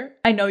there.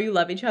 I know you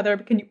love each other,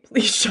 but can you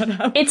please shut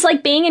up? It's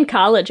like being in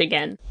college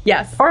again.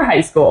 Yes. Or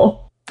high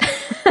school.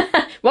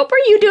 What were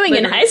you doing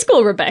in high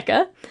school,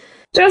 Rebecca?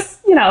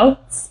 Just,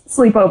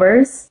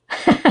 sleepovers.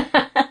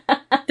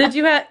 Did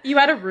you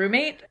had a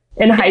roommate?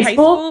 In high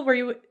school? Were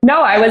you?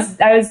 No, I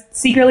was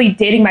secretly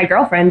dating my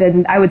girlfriend,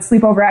 and I would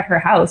sleep over at her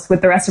house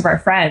with the rest of our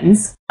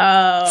friends.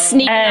 Oh,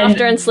 sneaking off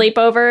during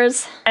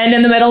sleepovers. And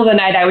in the middle of the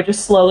night, I would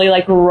just slowly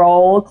like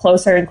roll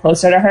closer and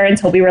closer to her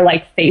until we were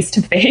like face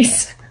to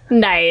face.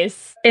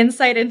 Nice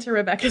insight into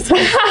Rebecca's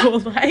high school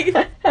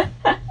life.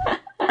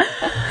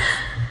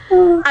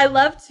 I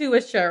love too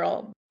with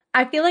Cheryl.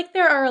 I feel like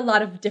there are a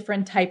lot of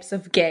different types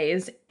of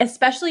gays,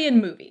 especially in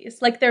movies.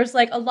 Like there's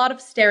like a lot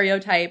of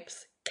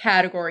stereotypes.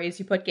 Categories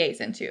you put gays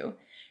into.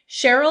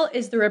 Cheryl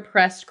is the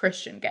repressed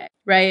Christian gay,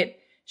 right?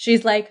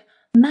 She's like,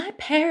 my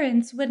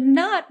parents would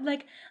not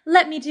like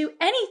let me do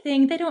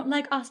anything. They don't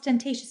like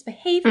ostentatious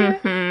behavior.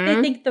 They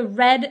think that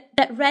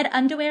red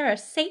underwear are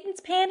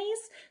Satan's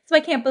panties. So I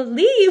can't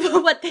believe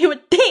what they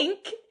would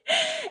think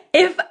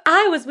if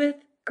I was with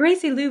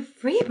Gracie Lou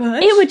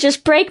Freebush. It would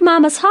just break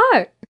Mama's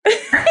heart.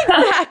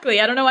 Exactly.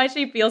 I don't know why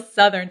she feels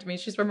Southern to me.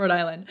 She's from Rhode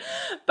Island,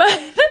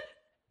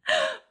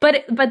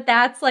 But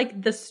that's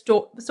like the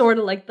sort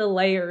of like the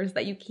layers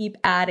that you keep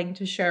adding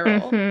to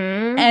Cheryl.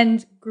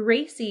 And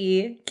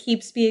Gracie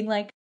keeps being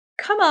like,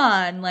 come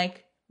on,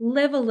 like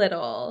live a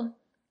little,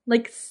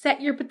 like set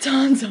your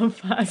batons on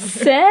fire.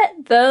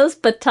 Set those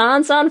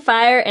batons on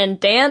fire and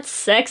dance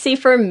sexy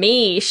for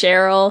me,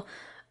 Cheryl.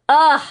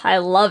 Ugh, I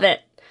love it.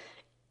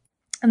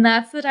 And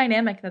that's the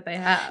dynamic that they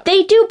have.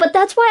 They do, but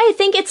that's why I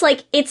think it's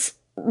like, it's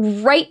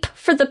ripe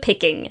for the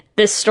picking,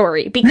 this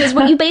story, because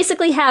what you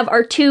basically have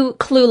are two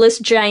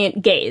clueless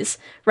giant gays,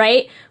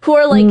 right? Who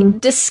are like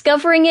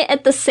discovering it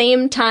at the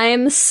same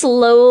time,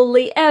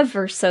 slowly,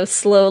 ever so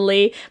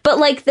slowly, but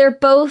like they're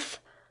both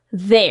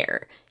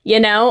there.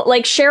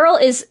 Like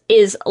Cheryl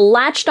is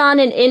latched on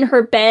and in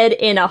her bed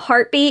in a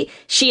heartbeat.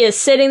 She is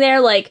sitting there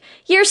like,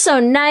 you're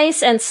so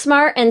nice and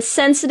smart and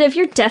sensitive.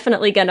 You're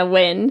definitely gonna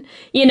win.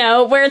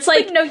 Where it's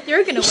like, no,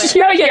 you're gonna win.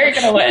 No, you're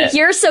gonna win.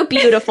 You're so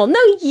beautiful. No,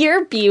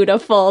 you're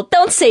beautiful.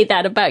 Don't say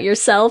that about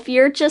yourself.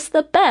 You're just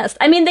the best.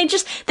 I mean,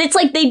 it's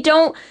like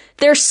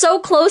they're so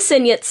close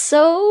and yet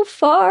so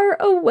far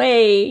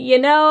away,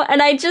 And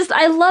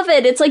I love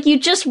it. It's like you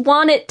just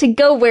want it to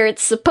go where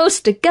it's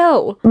supposed to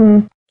go.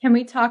 Can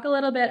we talk a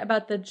little bit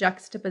about the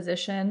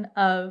juxtaposition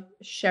of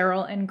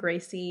Cheryl and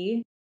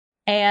Gracie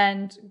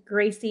and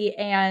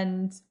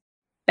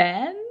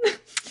Ben?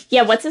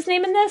 Yeah, what's his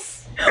name in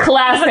this?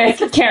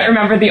 Classic. Can't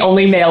remember the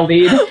only male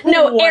lead.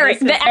 No, Eric.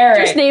 The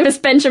actor's name is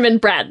Benjamin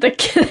Bratt. The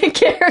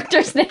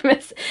character's name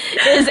is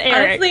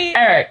Eric. Honestly,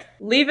 Eric.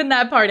 Leaving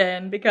that part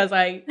in because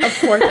I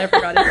forgot his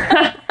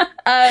name.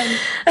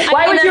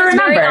 Why would you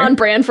remember? It's very on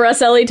brand for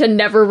us, Ellie, to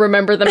never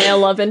remember the male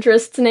love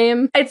interest's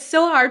name. It's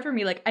so hard for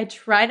me. Like, I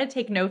try to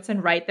take notes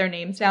and write their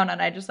names down,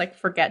 and I just, like,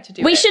 forget to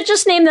do it. We should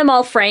just name them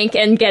all Frank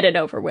and get it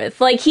over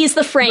with. Like, he's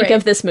the Frank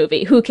of this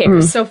movie. Who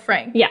cares? So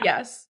Frank, yeah.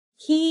 Yes.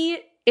 He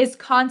is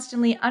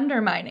constantly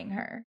undermining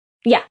her.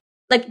 Yeah.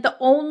 like the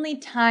only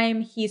time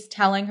he's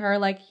telling her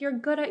like you're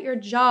good at your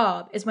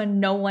job is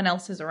when no one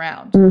else is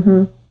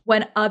around.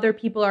 When other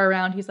people are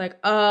around, he's like,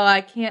 oh,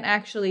 I can't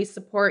actually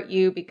support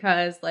you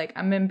because like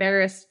I'm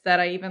embarrassed that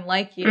I even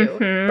like you.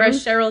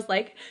 Whereas Cheryl's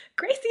like,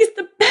 Gracie's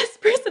the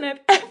best person I've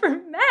ever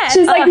met.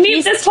 She's like,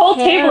 meet this whole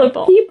table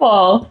of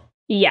people.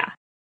 Yeah.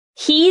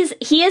 He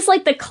is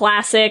like the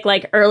classic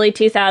like early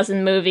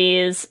 2000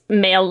 movies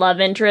male love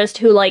interest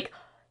who like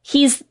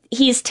he's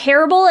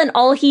terrible and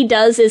all he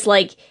does is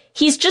like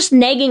he's just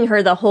nagging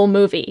her the whole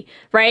movie,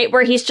 right?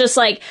 Where he's just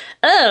like,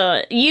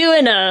 oh, you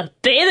in a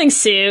bathing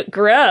suit,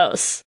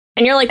 gross.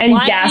 And you're like, and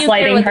why do you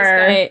care what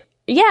her. This guy?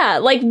 Yeah,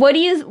 like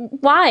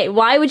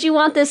why would you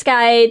want this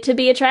guy to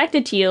be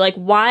attracted to you? Like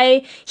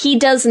why? He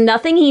does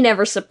nothing, he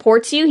never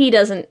supports you, he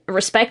doesn't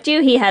respect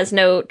you, he has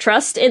no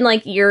trust in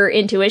like your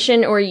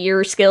intuition or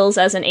your skills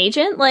as an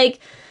agent. Like,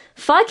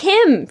 fuck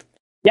him.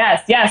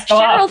 Yes, go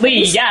Cheryl, off,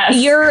 please, yes.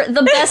 You're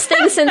the best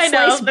thing since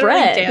sliced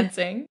bread.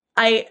 Dancing.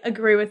 I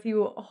agree with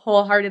you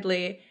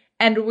wholeheartedly.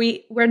 And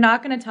we're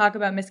not going to talk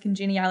about Miss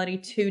Congeniality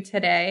 2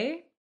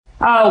 today.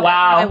 Oh,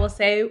 wow. I will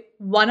say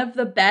one of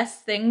the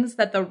best things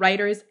that the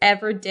writers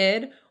ever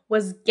did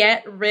was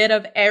get rid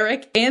of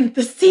Eric in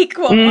the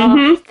sequel.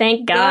 Oh,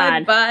 thank God.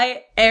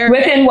 Goodbye, Eric.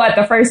 Within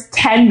the first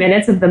 10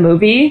 minutes of the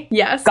movie?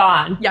 Yes.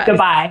 Gone. Yes.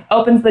 Goodbye.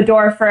 Opens the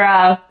door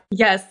for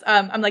Yes,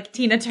 I'm like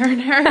Tina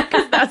Turner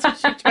because that's what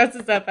she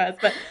dresses up as.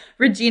 But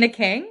Regina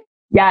King?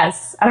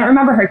 Yes. I don't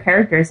remember her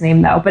character's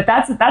name though, but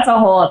that's a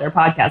whole other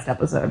podcast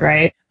episode,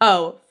 right?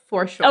 Oh,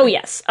 for sure. Oh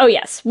yes.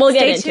 We'll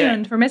get into it. Stay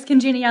tuned for Miss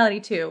Congeniality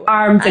 2.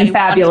 Armed and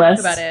fabulous. I want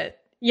to talk about it.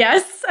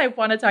 Yes, I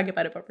want to talk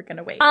about it, but we're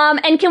gonna wait.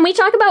 And can we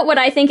talk about what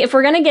I think if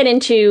we're gonna get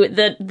into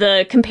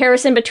the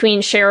comparison between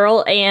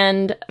Cheryl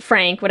and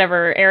Frank,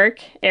 whatever,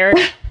 Eric.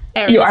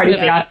 You already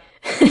got.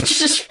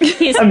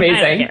 He's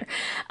amazing.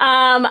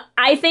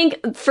 I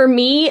think for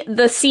me,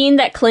 the scene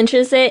that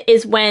clinches it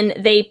is when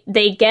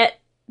they get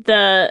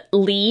the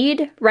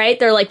lead, right?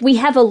 They're like, we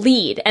have a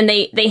lead. And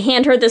they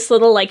hand her this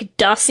little like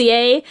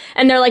dossier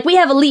and they're like, we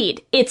have a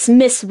lead. It's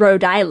Miss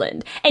Rhode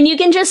Island. And you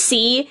can just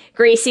see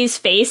Gracie's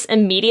face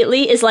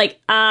immediately is like,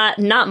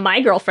 not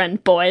my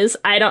girlfriend, boys.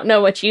 I don't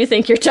know what you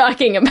think you're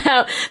talking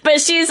about.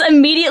 But she's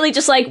immediately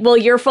just like, well,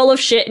 you're full of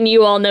shit and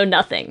you all know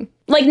nothing.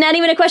 Like, not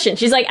even a question.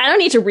 She's like, I don't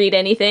need to read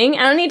anything.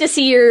 I don't need to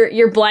see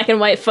your black and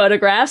white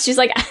photographs. She's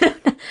like,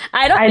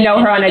 I know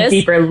her on a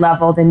deeper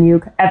level than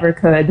you ever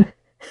could.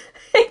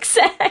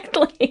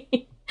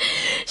 Exactly.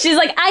 She's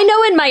like, I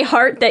know in my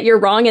heart that you're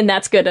wrong and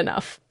that's good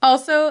enough.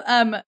 Also,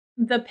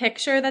 the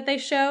picture that they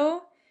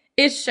show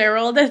is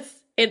Cheryl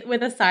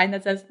with a sign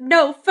that says,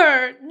 no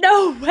fur,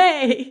 no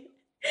way.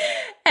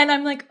 And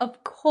I'm like,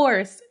 of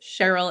course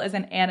Cheryl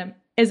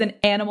is an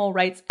animal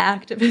rights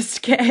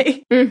activist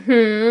gay.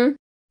 Mm-hmm.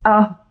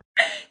 Oh.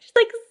 She's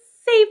like,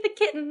 save the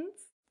kittens.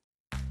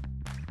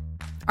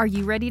 Are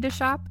you ready to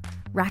shop?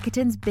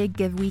 Rakuten's Big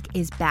Give Week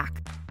is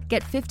back.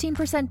 Get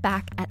 15%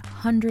 back at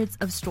hundreds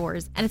of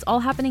stores, and it's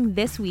all happening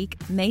this week,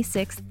 May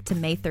 6th to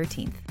May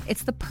 13th.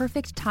 It's the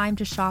perfect time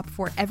to shop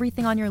for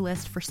everything on your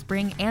list for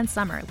spring and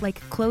summer, like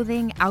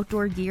clothing,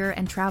 outdoor gear,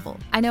 and travel.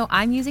 I know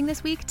I'm using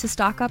this week to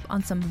stock up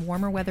on some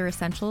warmer weather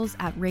essentials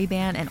at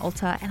Ray-Ban and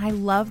Ulta, and I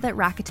love that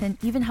Rakuten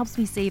even helps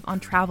me save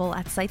on travel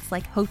at sites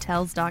like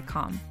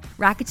Hotels.com.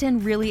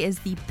 Rakuten really is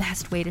the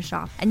best way to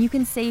shop, and you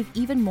can save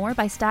even more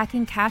by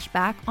stacking cash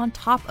back on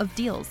top of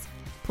deals.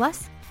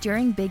 Plus,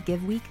 during Big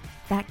Give Week,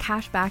 that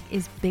cash back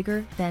is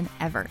bigger than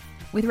ever.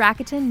 With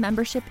Rakuten,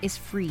 membership is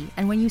free,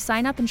 and when you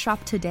sign up and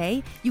shop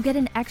today, you get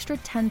an extra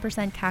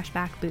 10% cash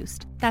back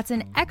boost. That's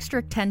an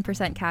extra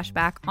 10% cash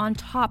back on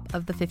top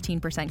of the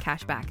 15%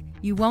 cash back.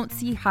 You won't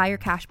see higher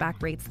cash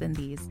back rates than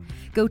these.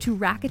 Go to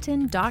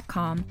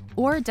Rakuten.com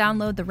or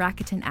download the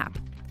Rakuten app.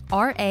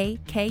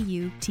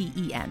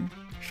 Rakuten.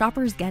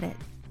 Shoppers get it.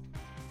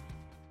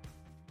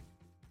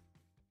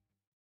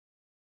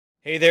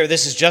 Hey there,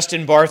 this is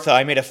Justin Bartha.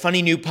 I made a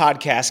funny new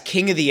podcast,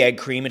 King of the Egg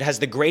Cream. It has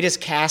the greatest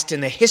cast in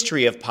the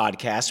history of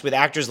podcasts with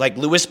actors like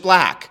Louis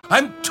Black.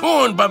 I'm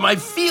torn by my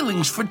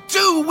feelings for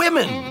two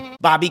women.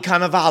 Bobby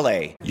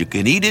Cannavale. You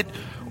can eat it,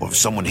 or if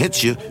someone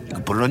hits you, you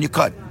can put it on your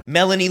cut.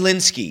 Melanie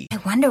Linsky. I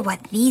wonder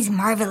what these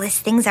marvelous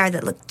things are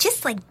that look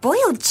just like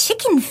boiled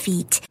chicken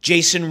feet.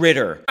 Jason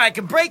Ritter. I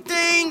can break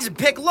things and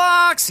pick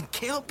locks and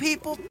kill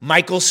people.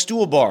 Michael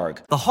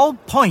Stuhlbarg. The whole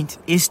point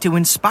is to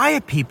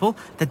inspire people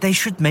that they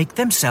should make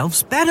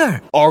themselves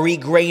better. Ari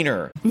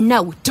Grainer.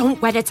 No,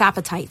 don't whet its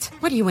appetite.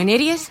 What are you, an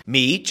idiot?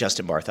 Me,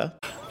 Justin Bartha.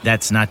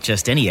 That's not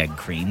just any egg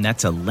cream,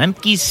 that's a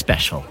Lemke's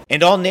special.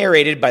 And all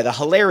narrated by the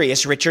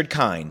hilarious Richard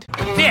Kind.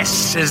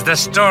 This is the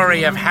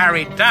story of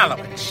Harry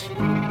Dalowitz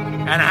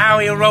and how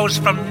he rose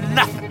from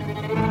nothing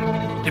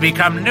to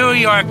become New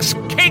York's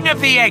King of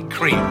the Egg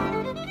Cream.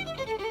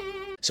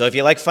 So if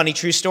you like funny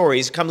true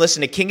stories, come listen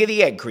to King of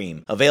the Egg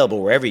Cream,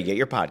 available wherever you get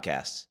your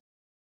podcasts.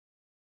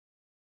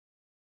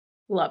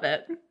 Love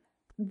it.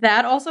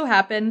 That also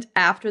happened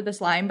after this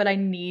line, but I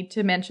need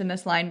to mention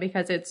this line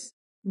because it's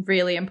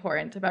really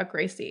important about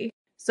Gracie.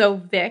 So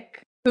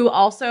Vic, who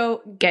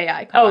also gay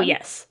icon. Oh,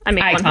 yes. I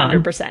mean, icon.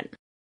 100%.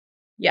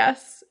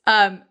 Yes.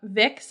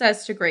 Vic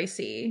says to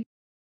Gracie,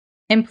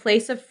 in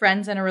place of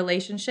friends and a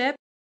relationship,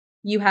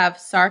 you have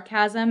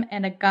sarcasm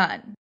and a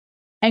gun.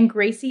 And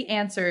Gracie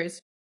answers,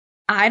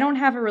 I don't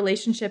have a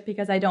relationship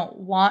because I don't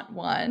want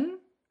one.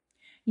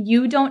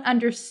 You don't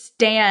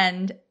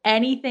understand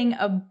anything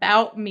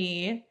about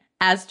me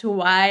as to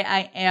why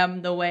I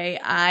am the way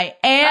I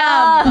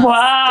am.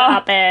 Wow.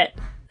 Stop it.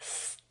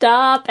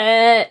 Stop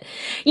it.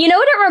 You know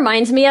what it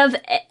reminds me of?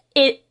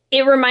 It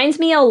reminds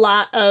me a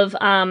lot of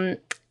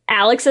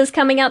Alex's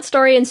coming out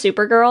story in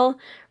Supergirl,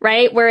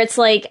 right? Where it's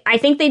like, I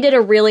think they did a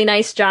really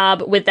nice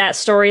job with that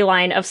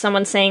storyline of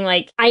someone saying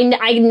like,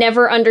 I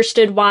never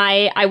understood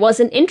why I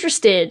wasn't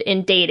interested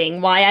in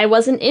dating, why I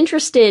wasn't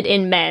interested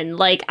in men.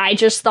 Like, I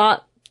just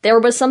thought there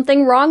was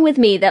something wrong with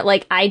me that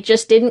like, I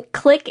just didn't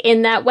click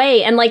in that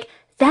way. And like,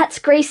 that's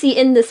Gracie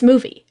in this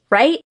movie,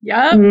 right?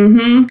 Yep.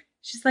 Mm-hmm.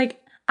 She's like,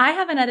 I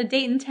haven't had a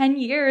date in 10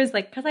 years,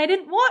 like, because I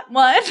didn't want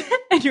one.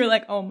 And you're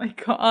like, oh my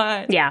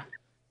God. Yeah.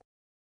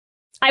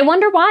 I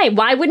wonder why.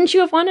 Why wouldn't you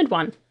have wanted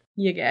one?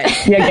 You're gay.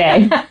 You're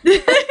gay.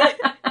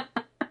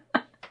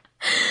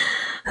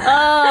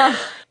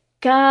 Oh,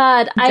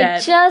 God.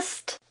 Dead.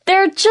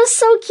 They're just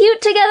so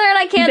cute together and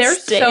I can't They're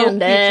stand so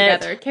cute it.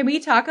 together. Can we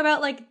talk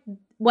about, like,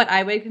 what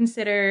I would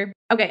consider...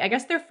 Okay, I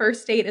guess their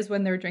first date is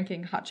when they're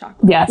drinking hot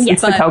chocolate. Yes,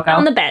 it's the cocoa.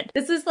 On the bed.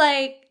 This is,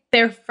 like,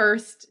 their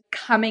first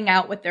coming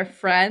out with their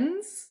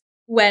friends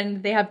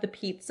when they have the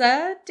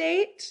pizza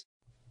date.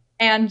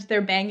 And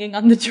they're banging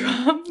on the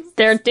drums.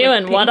 They're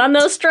doing what on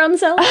those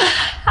drums,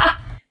 Ella?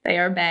 They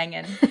are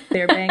banging.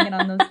 They're banging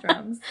on those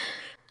drums.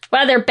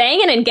 Wow, they're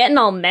banging and getting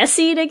all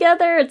messy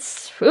together.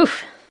 It's,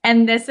 oof.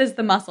 And this is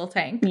the muscle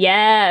tank.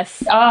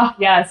 Yes. Oh,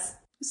 yes.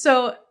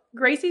 So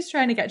Gracie's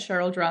trying to get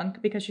Cheryl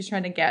drunk because she's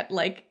trying to get,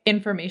 like,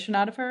 information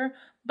out of her.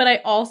 But I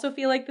also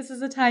feel like this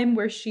is a time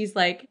where she's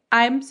like,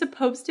 I'm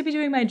supposed to be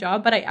doing my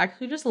job, but I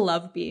actually just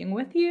love being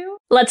with you.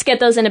 Let's get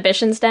those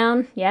inhibitions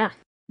down. Yeah.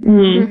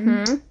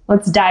 Mm-hmm.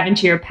 Let's dive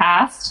into your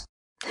past.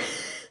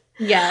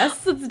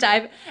 Yes, let's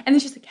dive. And then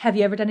she's like, have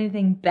you ever done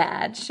anything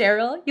bad,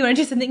 Cheryl? You want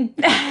to do something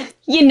bad?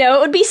 You know, it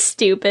would be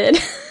stupid.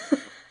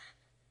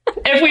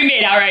 If we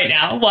made out right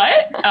now.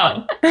 What?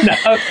 Oh.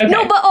 No, okay.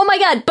 No, but oh my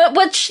God. But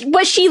what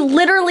she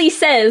literally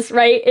says,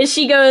 right, is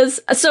she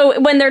goes, so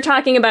when they're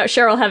talking about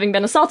Cheryl having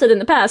been assaulted in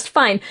the past,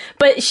 fine.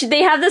 But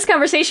they have this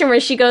conversation where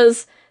she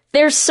goes,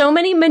 there's so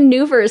many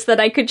maneuvers that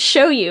I could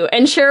show you.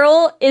 And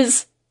Cheryl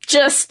is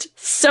just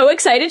so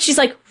excited. She's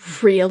like,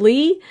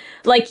 really?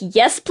 Like,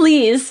 yes,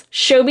 please.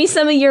 Show me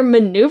some of your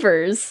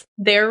maneuvers.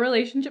 Their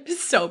relationship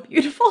is so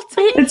beautiful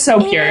to me. It's so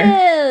pure. It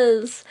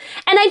is.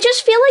 And I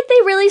just feel like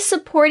they really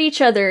support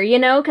each other, you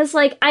know? Because,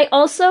 like, I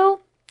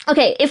also...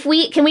 Okay,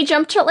 can we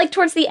jump to, like,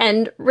 towards the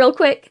end real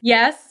quick?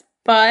 Yes,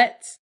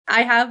 but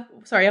I have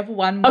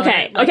one more.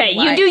 Okay, like, okay,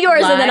 you do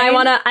yours, line. and then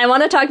I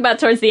wanna talk about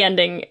towards the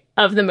ending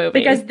of the movie.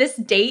 Because this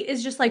date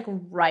is just, like,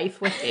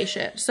 rife with gay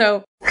shit.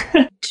 So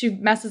she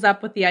messes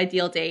up with the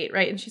ideal date,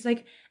 right? And she's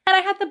like, and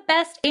I had the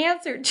best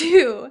answer,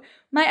 too.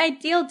 My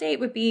ideal date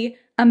would be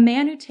a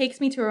man who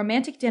takes me to a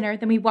romantic dinner,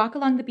 then we walk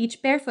along the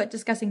beach barefoot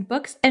discussing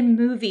books and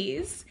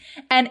movies.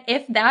 And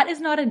if that is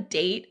not a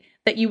date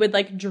that you would,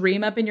 like,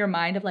 dream up in your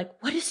mind of, like,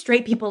 what do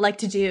straight people like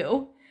to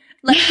do?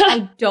 Like,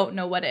 I don't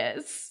know what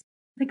is.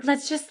 Like,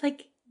 let's just,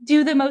 like,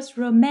 do the most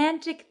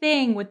romantic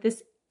thing with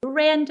this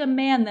random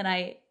man that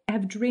I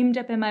have dreamed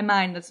up in my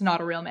mind that's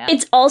not a real man.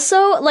 It's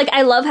also, like,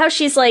 I love how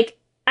she's like,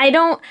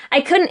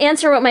 I couldn't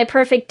answer what my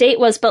perfect date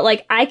was, but,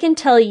 like, I can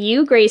tell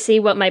you, Gracie,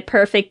 what my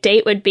perfect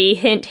date would be.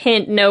 Hint,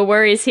 hint, no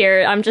worries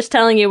here. I'm just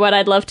telling you what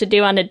I'd love to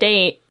do on a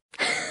date.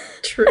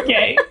 True.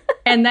 Okay.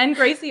 And then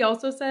Gracie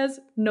also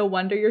says, no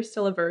wonder you're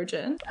still a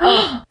virgin.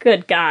 Oh,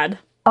 good God.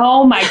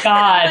 Oh, my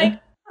God.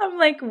 I'm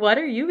like, what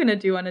are you going to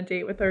do on a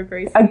date with her,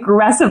 Gracie?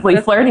 Aggressively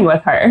flirting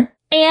with her.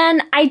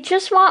 And I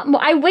just want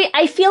more.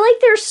 I feel like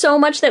there's so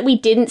much that we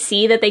didn't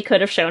see that they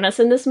could have shown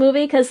us in this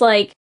movie, because,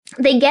 like,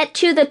 they get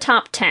to the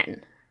top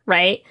 10.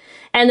 Right?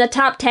 And the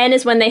top 10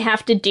 is when they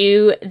have to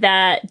do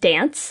that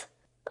dance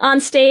on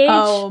stage.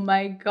 Oh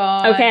my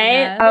God.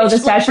 Okay. Yes. Oh, the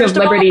Statue of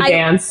Liberty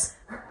dance.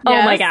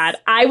 Oh my God.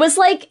 I was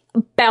like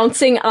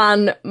bouncing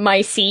on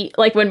my seat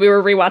like when we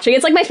were rewatching.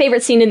 It's like my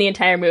favorite scene in the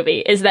entire movie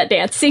is that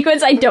dance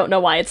sequence. I don't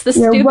know why. It's the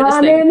stupidest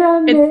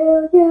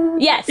thing.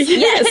 Yes,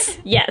 yes,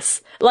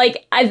 yes.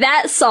 Like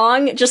that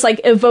song just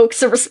like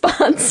evokes a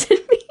response in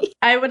me.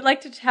 I would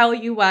like to tell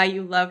you why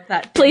you love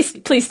that.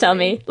 Please tell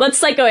me.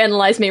 Let's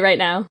psychoanalyze me right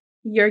now.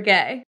 You're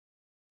gay.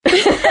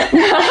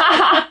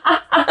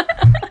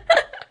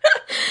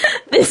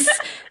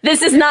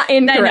 This is not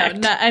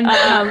incorrect. I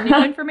know,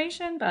 new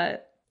information,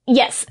 but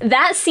yes,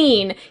 that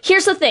scene.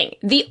 Here's the thing: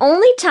 the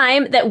only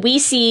time that we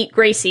see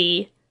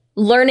Gracie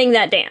learning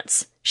that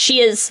dance, she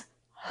is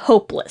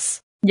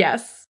hopeless.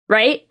 Yes,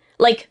 right?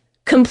 Like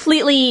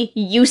completely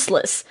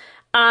useless.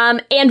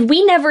 And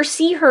we never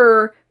see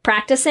her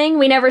practicing.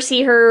 We never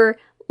see her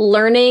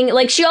learning.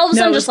 Like she all of a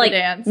sudden just like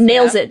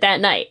nails it that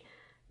night.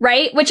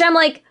 Right? Which I'm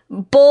like,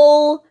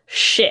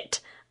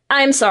 bullshit.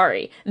 I'm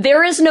sorry.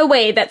 There is no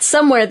way that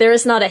somewhere there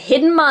is not a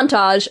hidden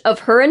montage of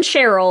her and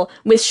Cheryl,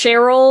 with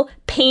Cheryl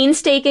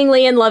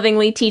painstakingly and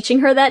lovingly teaching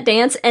her that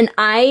dance, and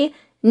I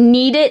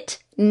need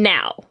it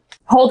now.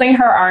 Holding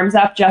her arms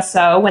up just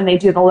so when they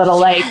do the little,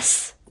 like,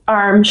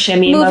 arm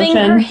shimmy Moving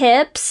motion. her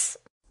hips.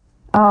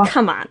 Oh.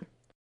 Come on.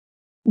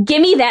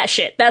 Give me that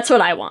shit. That's what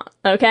I want,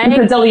 okay?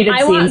 The deleted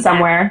scene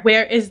somewhere.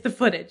 Where is the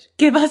footage?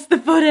 Give us the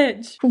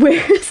footage.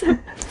 Where is it?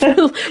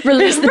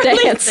 Release the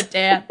dance. Release the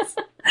dance.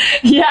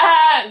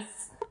 Yes!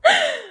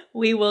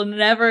 We will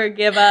never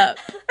give up.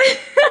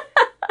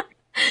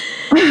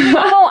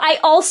 Oh, I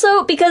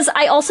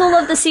also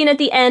love the scene at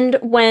the end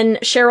when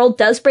Cheryl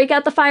does break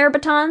out the fire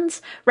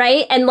batons,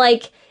 right?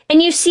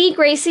 And you see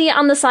Gracie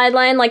on the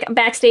sideline, like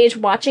backstage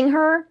watching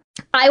her.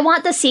 I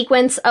want the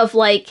sequence of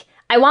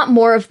I want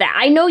more of that.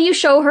 I know you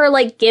show her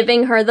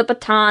giving her the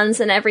batons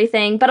and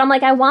everything, but I'm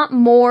like, I want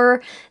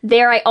more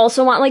there. I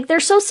also want they're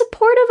so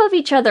supportive of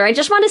each other. I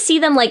just want to see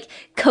them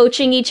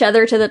coaching each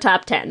other to the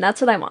top 10. That's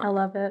what I want. I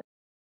love it.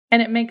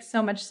 And it makes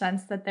so much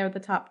sense that they're the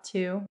top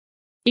 2.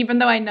 Even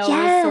though I know it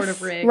was sort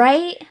of rigged.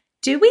 Right?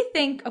 Do we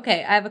think,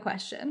 okay, I have a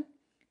question.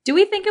 Do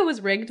we think it was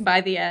rigged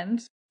by the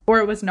end? Or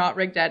it was not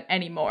rigged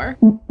anymore?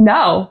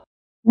 No.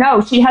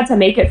 No, she had to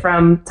make it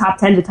from top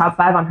 10 to top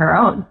 5 on her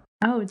own.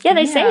 Oh, yeah,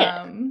 they say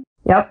it.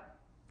 Yep.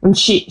 And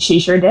she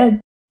sure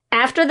did.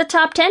 After the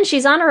top 10,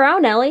 she's on her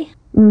own, Ellie.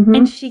 Mm-hmm.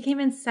 And she came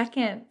in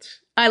second.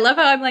 I love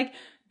how I'm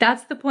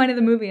that's the point of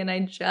the movie. And I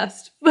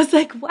just was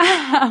like,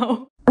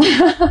 wow.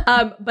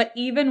 But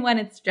even when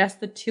it's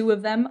just the 2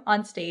 of them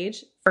on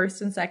stage,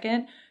 first and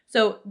second.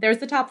 So there's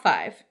the top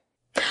 5.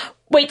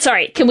 Wait,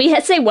 sorry. Can we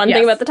say one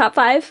thing about the top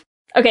 5?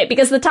 Okay,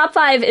 because the top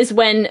 5 is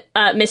when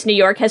Miss New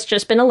York has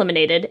just been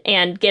eliminated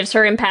and gives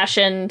her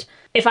impassioned,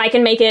 if I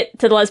can make it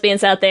to the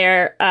lesbians out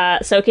there,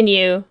 so can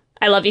you.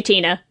 I love you,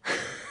 Tina.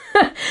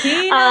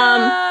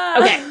 Tina!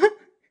 Okay.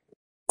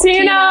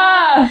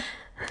 Tina!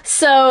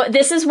 So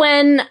this is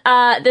when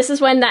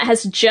that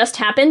has just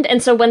happened,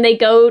 and so when they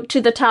go to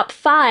the top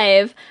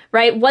 5,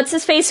 right? What's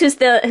his face? Who's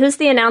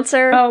the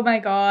announcer? Oh my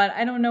god,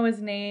 I don't know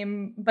his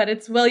name, but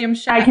it's William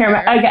Shatner. I can't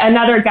remember.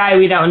 Another guy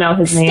we don't know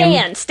his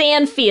name.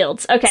 Stan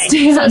Fields.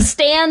 Okay, so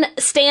Stan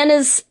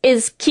is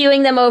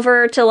cueing them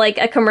over to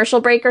a commercial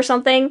break or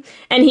something,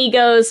 and he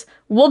goes,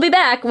 "We'll be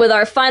back with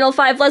our final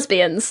 5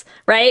 lesbians,"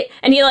 right?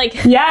 And he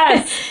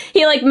yes,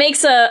 he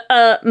makes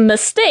a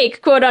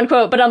mistake, quote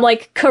unquote, but I'm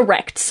like,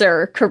 correct,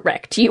 sir,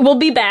 correct. You will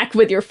be back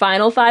with your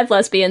final 5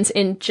 lesbians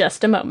in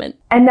just a moment.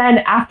 And then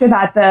after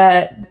that,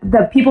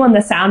 the people in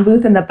the sound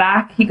booth in the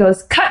back, he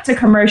goes, cut to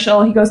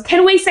commercial. He goes,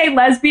 "Can we say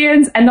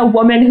lesbians?" And the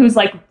woman who's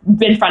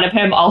in front of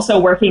him, also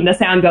working the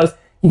sound, goes,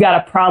 "You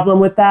got a problem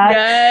with that?"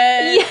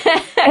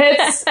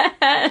 Yes.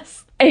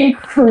 It's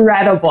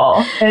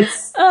incredible.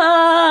 It's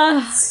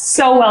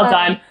so well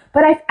done.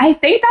 But I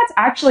think that's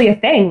actually a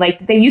thing.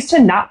 They used to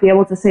not be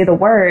able to say the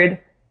word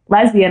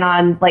lesbian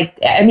on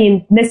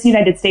Miss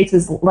United States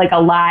was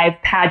a live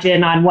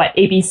pageant on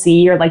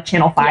ABC or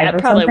Channel 5 or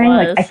something.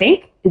 Was. I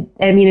think,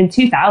 in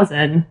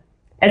 2000,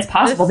 it's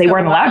possible they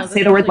weren't allowed to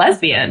say the word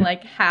lesbian.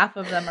 Half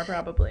of them are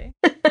probably.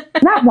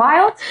 Isn't that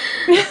wild?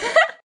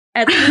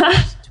 At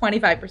least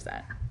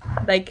 25%.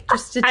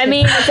 Just to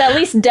it's at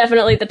least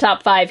definitely the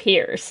top 5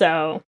 here,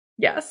 so.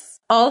 Yes.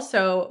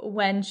 Also,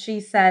 when she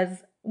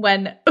says,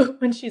 when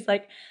she's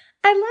like,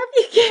 "I love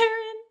you,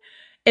 Karen,"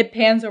 it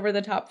pans over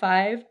the top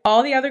 5.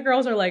 All the other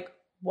girls are like,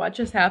 what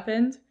just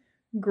happened?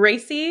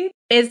 Gracie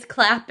is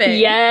clapping.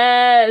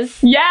 Yes.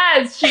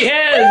 Yes, she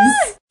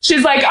is.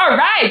 She's like, all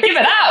right, give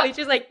it up.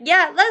 She's like,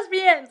 yeah,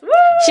 lesbians. Woo!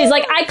 She's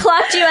like, I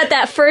clocked you at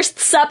that first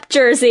sup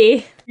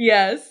jersey.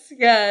 Yes,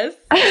 yes.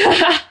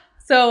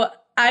 So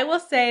I will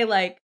say,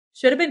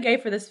 should have been gay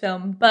for this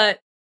film, but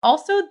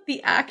also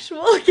the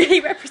actual gay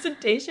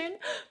representation,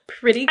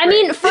 pretty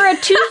great. For a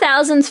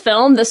 2000s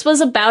film, this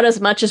was about as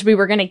much as we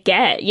were gonna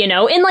get, in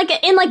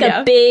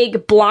a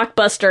big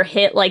blockbuster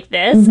hit like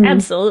this. Mm-hmm.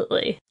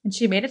 Absolutely. And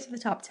she made it to the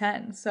top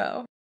 10,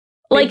 so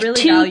really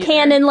 2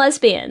 canon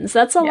lesbians.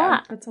 That's a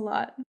lot. That's a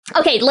lot.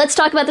 Okay, let's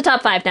talk about the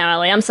top 5 now,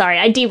 Ellie. I'm sorry,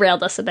 I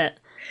derailed us a bit.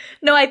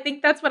 No, I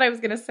think that's what I was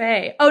gonna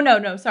say. Oh,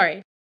 no,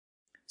 sorry.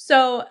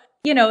 So,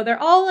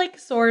 they're all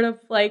sort of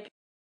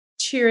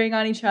cheering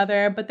on each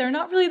other, but they're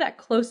not really that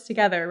close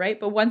together, right?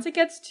 But once it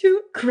gets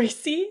to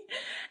Gracie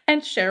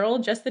and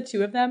Cheryl, just the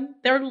 2 of them,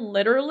 they're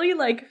literally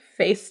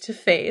face to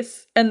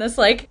face in this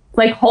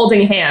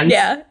holding hands.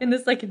 Yeah, in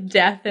this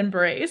death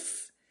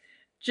embrace.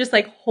 Just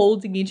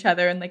holding each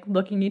other and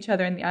looking each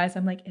other in the eyes.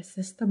 I'm like, is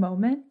this the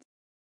moment?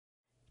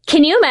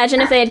 Can you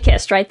imagine if they had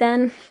kissed right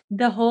then?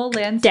 The whole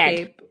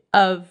landscape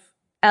of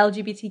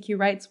LGBTQ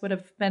rights would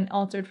have been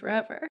altered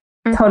forever.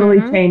 Totally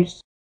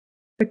changed.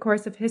 The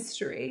course of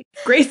history.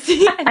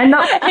 Gracie and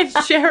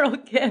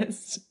Cheryl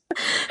kissed.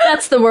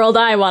 That's the world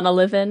I want to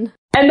live in.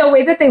 And the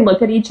way that they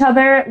look at each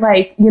other,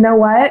 you know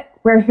what?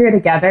 We're here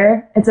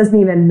together. It doesn't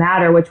even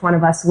matter which one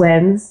of us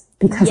wins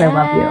because I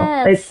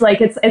love you. It's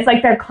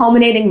it's their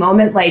culminating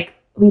moment.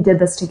 we did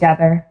this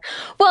together.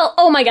 Well,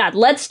 oh my God,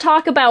 let's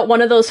talk about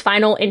one of those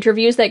final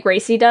interviews that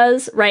Gracie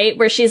does, right?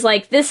 Where she's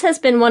like, this has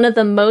been one of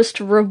the most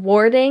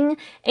rewarding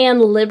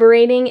and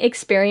liberating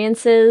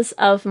experiences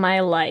of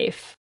my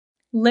life.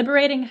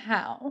 Liberating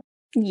how?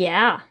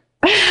 Yeah.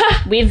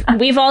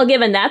 We've all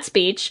given that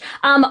speech.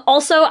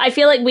 Also, I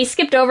feel like we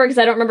skipped over because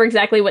I don't remember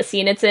exactly what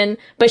scene it's in,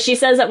 but she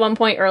says at one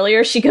point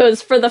earlier, she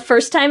goes, "For the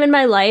first time in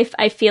my life,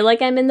 I feel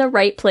like I'm in the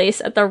right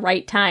place at the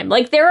right time."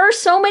 Like, there are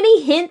so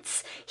many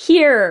hints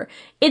here.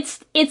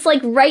 It's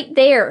like right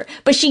there.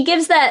 But she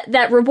gives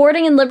that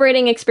rewarding and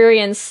liberating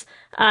experience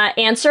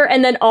answer,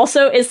 and then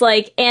also is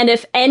like, "And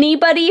if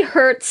anybody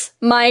hurts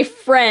my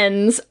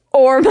friends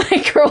or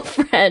my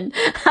girlfriend,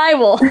 I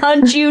will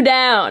hunt you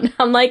down."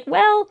 I'm like,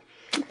 well,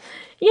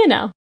 you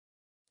know.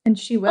 And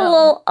she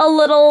will. A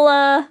little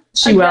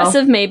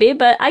aggressive maybe,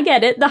 but I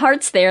get it. The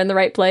heart's there in the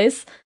right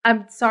place.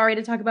 I'm sorry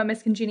to talk about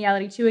Miss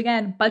Congeniality 2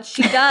 again, but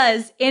she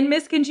does. In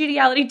Miss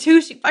Congeniality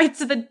 2, she fights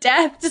to the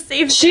death to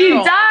save Cheryl. She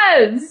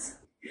does!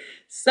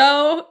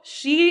 So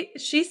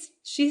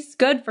she's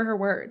good for her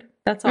word.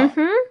 That's all.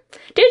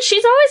 Mm-hmm. Dude,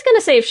 she's always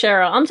gonna save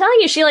Cheryl. I'm telling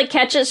you, she's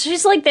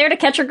like there to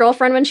catch her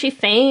girlfriend when she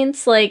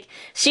faints. Like,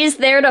 she's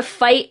there to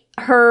fight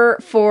her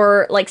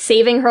for like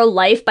saving her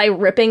life by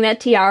ripping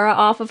that tiara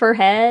off of her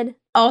head.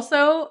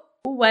 Also,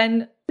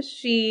 when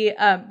she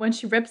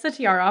rips the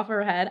tiara off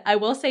her head, I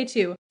will say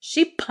too,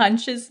 she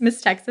punches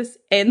Miss Texas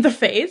in the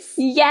face.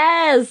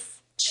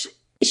 Yes!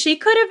 She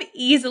could have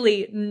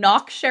easily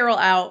knocked Cheryl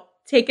out,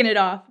 taken it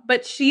off,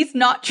 but she's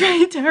not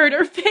trying to hurt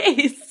her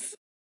face.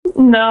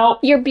 No.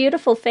 Your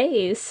beautiful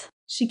face.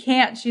 She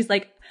can't. She's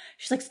like,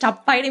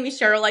 "Stop fighting me,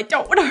 Cheryl. I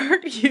don't want to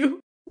hurt you."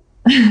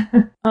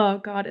 Oh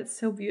God, it's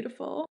so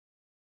beautiful.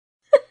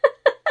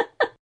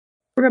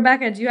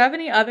 Rebecca, do you have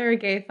any other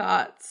gay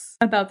thoughts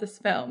about this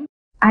film?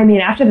 I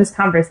mean, after this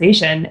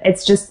conversation,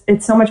 it's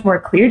so much more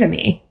clear to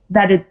me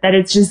that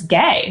it's just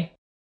gay.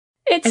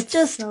 It's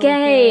just so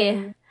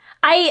gay.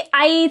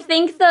 I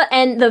think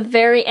the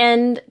very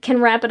end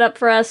can wrap it up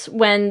for us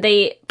when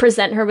they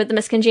present her with the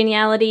Miss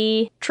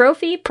Congeniality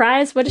trophy,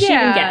 prize. What does she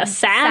even get? A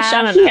sash?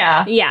 I don't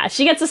know. Yeah,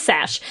 she gets a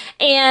sash.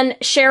 And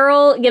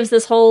Cheryl gives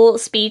this whole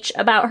speech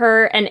about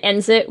her and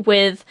ends it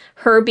with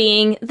her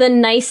being the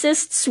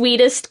nicest,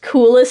 sweetest,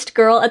 coolest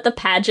girl at the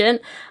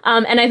pageant.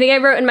 And I think I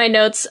wrote in my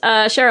notes,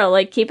 Cheryl,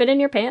 like, keep it in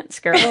your pants,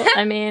 girl.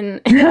 I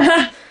mean, in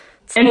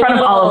front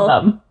of all of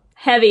them.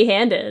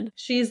 Heavy-handed.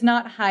 She's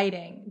not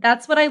hiding.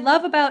 That's what I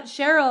love about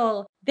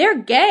Cheryl. They're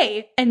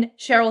gay, and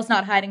Cheryl's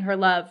not hiding her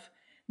love.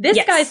 This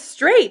guy's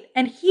straight,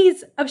 and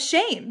he's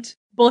ashamed.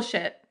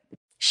 Bullshit.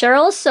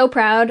 Cheryl is so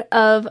proud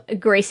of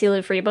Gracie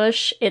Lou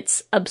Freebush.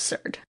 It's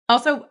absurd.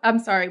 Also, I'm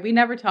sorry, we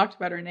never talked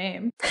about her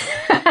name.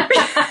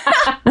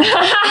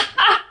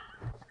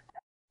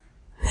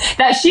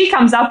 That she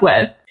comes up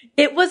with.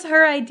 It was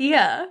her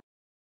idea.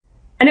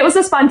 And it was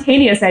a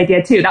spontaneous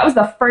idea, too. That was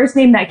the first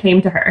name that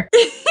came to her.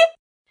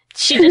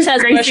 She just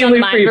has Bush on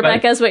mind,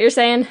 Rebecca, is what you're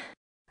saying?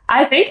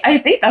 I think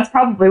that's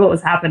probably what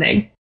was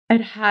happening.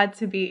 It had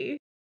to be.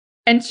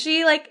 And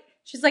she's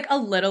like a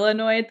little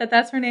annoyed that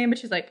that's her name, but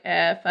she's like,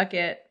 fuck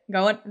it.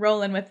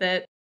 Rolling with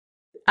it.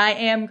 I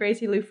am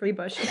Gracie Lou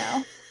Freebush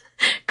now.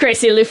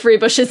 Gracie Lou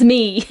Freebush is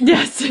me.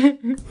 Yes.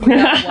 We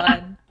got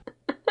one.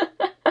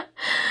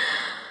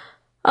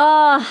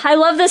 I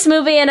love this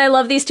movie and I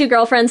love these two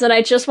girlfriends and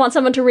I just want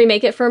someone to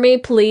remake it for me.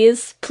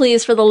 Please,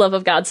 please, for the love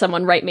of God,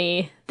 someone write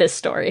me this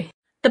story.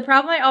 The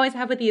problem I always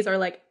have with these are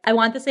like, I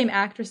want the same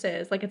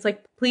actresses. Like, it's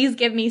like, please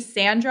give me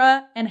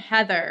Sandra and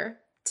Heather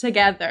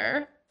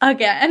together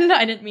again.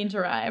 I didn't mean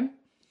to rhyme.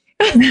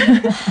 Can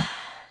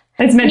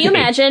you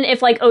imagine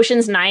if like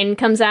Ocean's 9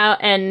 comes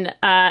out and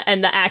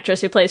the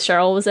actress who plays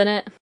Cheryl was in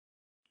it?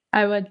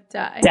 I would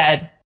die.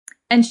 Dead.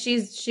 And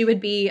she would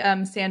be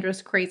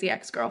Sandra's crazy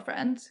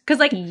ex-girlfriend. Because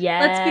like,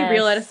 let's be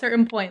real, at a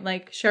certain point,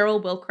 like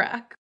Cheryl will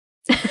crack.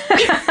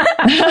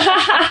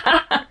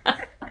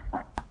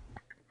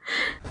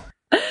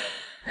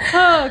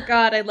 Oh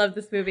God, I love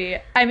this movie.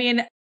 I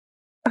mean,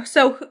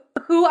 so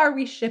who are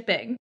we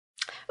shipping?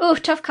 Ooh,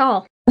 tough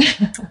call.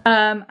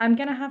 I'm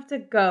gonna have to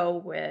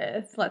go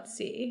with, let's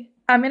see.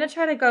 I'm gonna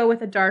try to go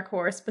with a dark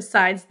horse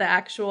besides the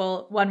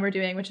actual one we're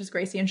doing, which is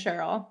Gracie and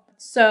Cheryl.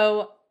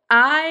 So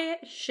I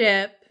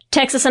ship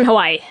Texas and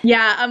Hawaii.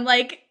 Yeah, I'm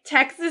like,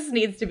 Texas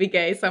needs to be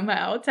gay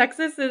somehow.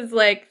 Texas is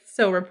like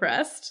so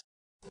repressed.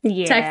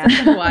 Yeah. Texas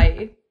and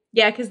Hawaii.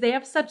 Yeah, because they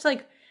have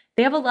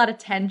they have a lot of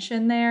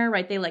tension there,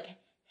 right? They like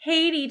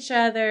hate each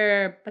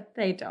other, but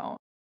they don't.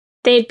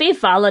 They'd be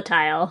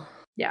volatile.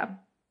 Yeah,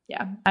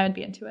 I would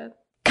be into it.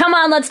 Come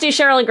on, let's do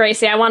Cheryl and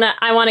Gracie. I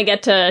wanna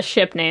get to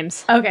ship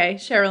names. Okay,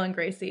 Cheryl and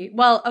Gracie.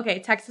 Well, okay,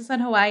 Texas and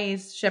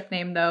Hawaii's ship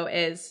name though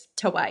is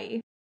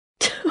Tawai.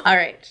 All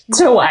right,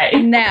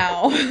 Tawai.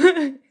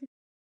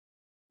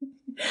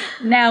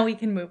 Now we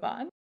can move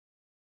on.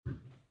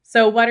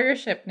 So what are your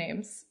ship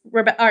names?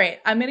 All right,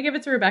 I'm gonna give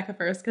it to Rebecca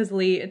first because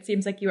Lee, it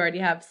seems like you already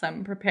have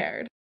some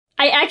prepared.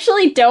 I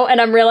actually don't, and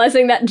I'm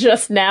realizing that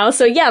just now.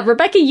 So yeah,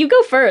 Rebecca, you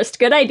go first.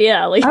 Good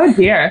idea. Like, oh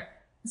dear.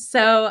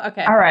 So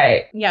okay. All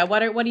right. Yeah.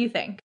 What do you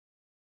think?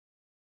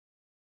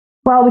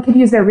 Well, we could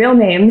use their real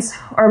names,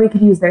 or we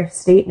could use their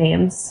state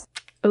names.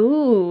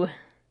 Ooh.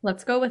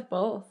 Let's go with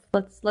both.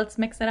 Let's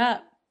mix it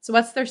up. So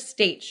what's their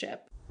state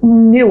ship?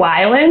 New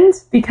Island,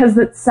 because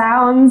it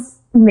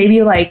sounds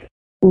maybe like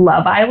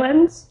Love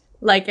Island.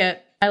 Like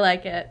it. I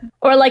like it.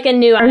 Or like a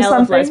new Isle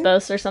something. of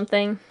Lesbos or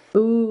something.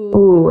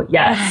 Ooh,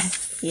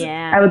 yes.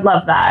 Yeah. I would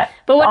love that.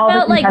 But what All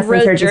about the like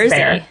contestants are Road just Jersey?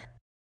 there.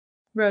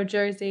 Road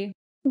Jersey.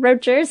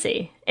 Road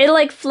Jersey. It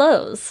like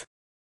flows.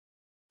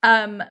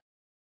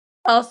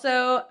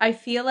 Also, I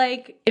feel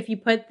like if you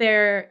put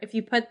their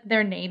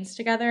names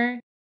together,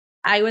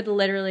 I would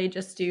literally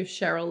just do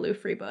Cheryl Lou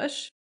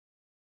Freebush.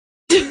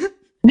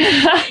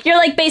 You're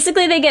like,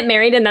 basically they get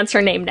married and that's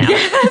her name now.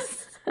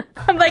 Yes.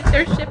 I'm like,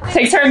 they're shipping.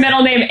 Takes her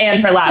middle name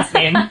and her last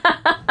name.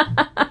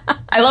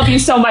 I love you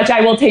so much,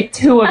 I will take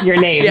 2 of your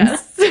names.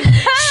 Yes.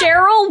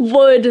 Cheryl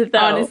would, though.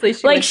 Honestly,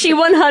 she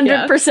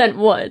 100%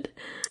 would.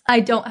 I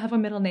don't have a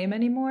middle name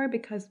anymore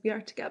because we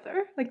are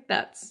together. Like,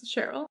 that's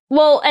Cheryl.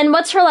 Well, and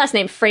what's her last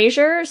name?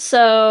 Fraser?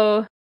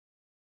 So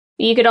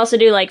you could also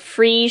do like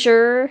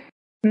Fraser.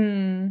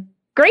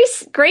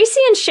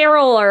 Gracie and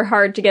Cheryl are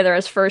hard together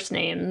as first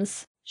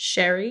names.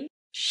 Sherry?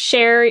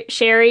 Sherry,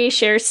 Sherry,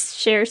 Sherry.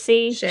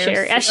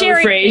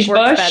 Sherry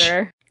works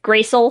better.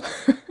 Gracel.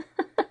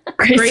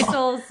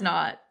 Gracel's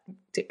not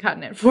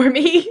cutting it for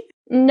me.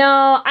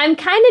 No, I'm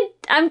kind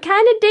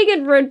of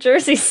digging Road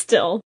Jersey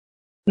still.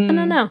 I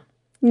don't know.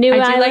 New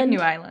Island. I do like New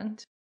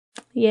Island.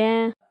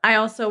 Yeah. I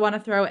also want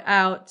to throw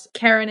out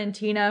Karen and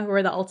Tina, who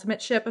are the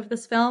ultimate ship of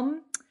this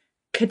film.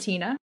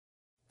 Katina.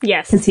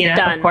 Yes. Katina,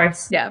 done. of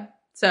course. Yeah.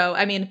 So,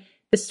 I mean,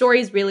 the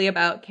story is really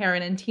about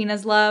Karen and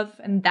Tina's love,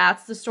 and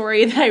that's the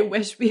story that I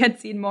wish we had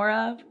seen more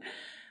of.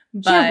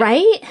 But, yeah,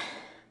 right?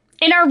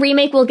 In our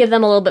remake, we'll give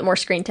them a little bit more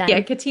screen time.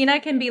 Yeah, Katina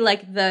can be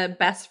like the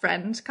best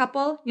friend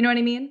couple. You know what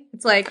I mean?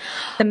 It's like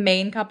the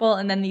main couple,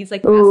 and then these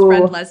like best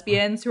friend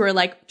lesbians who are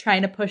like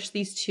trying to push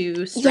these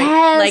two straight,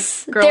 like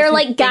girls. They're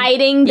like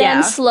guiding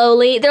them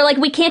slowly. They're like,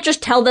 we can't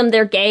just tell them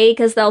they're gay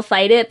because they'll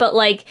fight it, but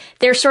like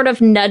they're sort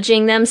of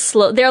nudging them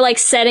slow. They're like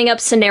setting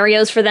up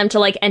scenarios for them to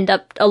like end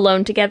up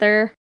alone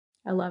together.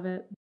 I love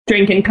it.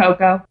 Drinking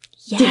cocoa.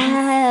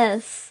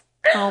 Yes.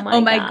 Oh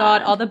my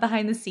God. All the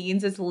behind the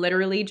scenes is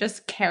literally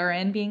just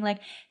Karen being like,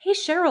 hey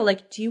Cheryl,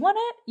 like, do you want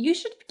it? You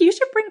should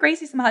bring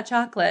Gracie some hot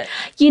chocolate.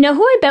 You know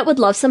who I bet would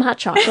love some hot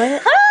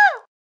chocolate?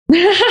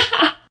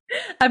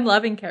 I'm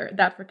loving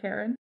that for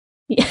Karen.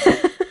 Yeah.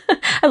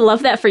 I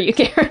love that for you,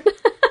 Karen.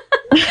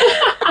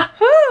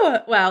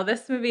 Wow,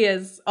 this movie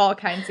is all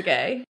kinds of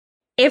gay.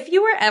 If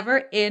you were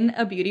ever in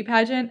a beauty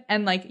pageant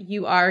and like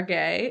you are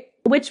gay,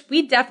 which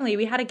we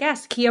had a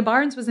guest, Kia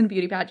Barnes was in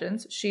beauty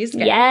pageants. She's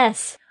gay.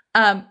 Yes.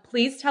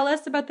 Please tell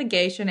us about the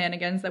gay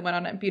shenanigans that went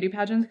on at beauty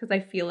pageants because I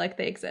feel like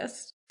they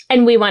exist.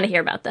 And we want to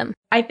hear about them.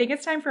 I think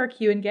it's time for our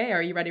Q and gay.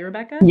 Are you ready,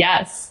 Rebecca?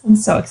 Yes. I'm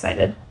so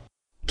excited.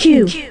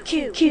 Q and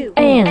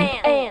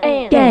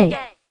gay.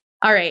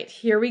 All right,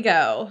 here we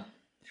go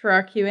for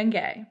our Q and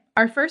gay.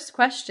 Our first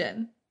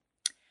question.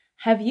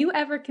 Have you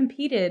ever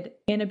competed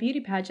in a beauty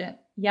pageant?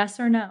 Yes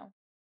or no?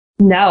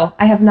 No,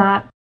 I have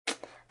not.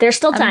 There's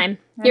still time.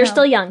 You're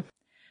still young.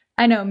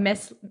 I know,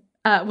 Miss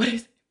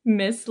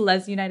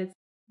Les United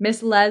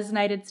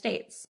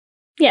States.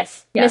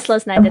 Yes. Miss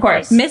Les United States. Of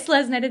course. Miss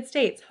Les United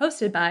States,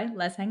 hosted by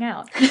Let's Hang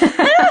Out.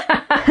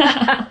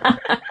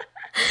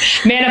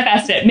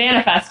 Manifest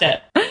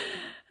it.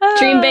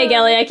 Dream big,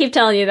 Ellie. I keep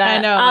telling you that.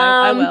 I know,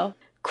 I will.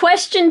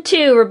 Question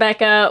 2,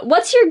 Rebecca.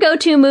 What's your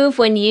go-to move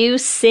when you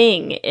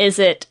sing? Is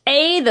it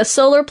A, the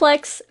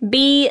solarplex,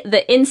 B,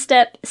 the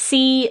instep,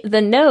 C,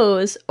 the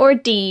nose, or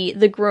D,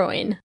 the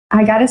groin?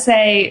 I gotta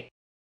say,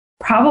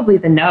 probably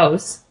the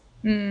nose.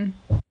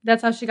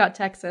 That's how she got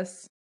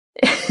Texas.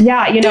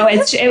 Yeah,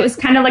 it was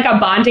kind of like a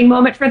bonding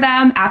moment for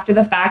them. After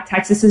the fact,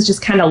 Texas is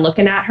just kind of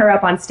looking at her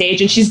up on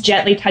stage, and she's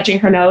gently touching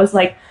her nose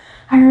like,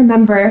 I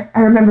remember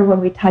when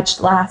we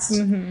touched last.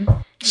 Mm-hmm.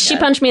 She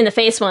punched me in the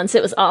face once.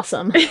 It was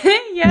awesome.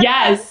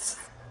 Yes.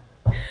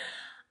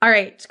 All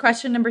right,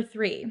 question number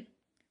 3.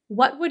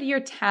 What would your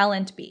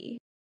talent be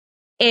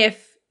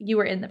if you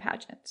were in the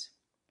pageant?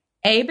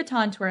 A,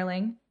 baton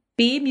twirling,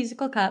 B,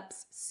 musical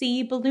cups,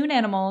 C, balloon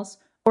animals,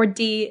 or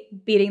D,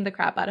 beating the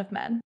crap out of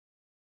men?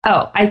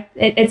 Oh,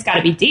 it's got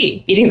to be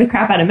D, beating the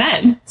crap out of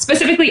men.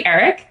 Specifically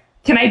Eric.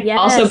 Can I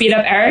also beat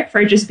up Eric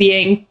for just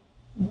being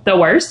the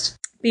worst?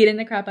 Beating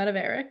the crap out of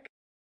Eric.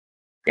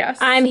 Yes.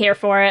 I'm here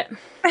for it.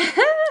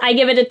 I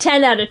give it a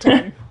 10 out of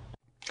 10.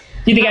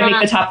 You think I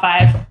make the top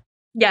 5?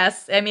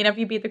 Yes. I mean, if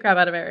you beat the crap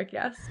out of Eric,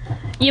 yes.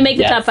 You make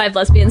the top 5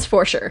 lesbians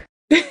for sure.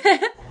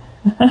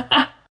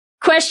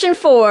 Question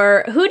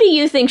 4. Who do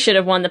you think should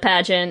have won the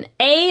pageant?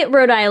 A,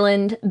 Rhode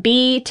Island,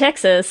 B,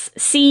 Texas,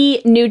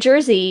 C, New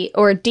Jersey,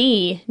 or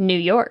D, New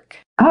York?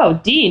 Oh,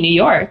 D, New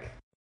York.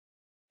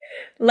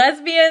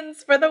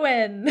 Lesbians for the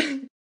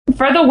win.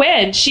 For the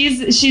win.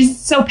 She's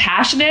so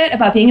passionate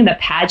about being in the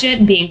pageant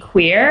and being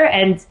queer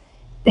and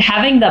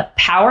having the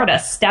power to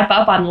step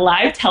up on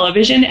live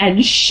television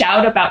and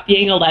shout about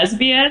being a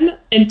lesbian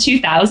in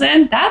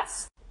 2000.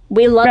 That's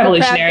we love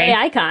revolutionary. A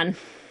proud gay icon.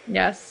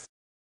 Yes.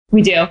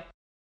 We do.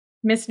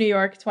 Miss New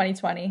York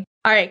 2020.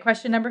 All right,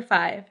 question number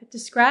 5.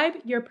 Describe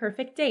your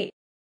perfect date.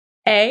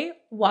 A,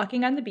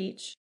 walking on the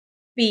beach.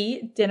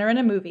 B, dinner and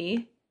a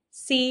movie.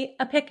 C,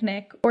 a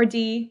picnic. Or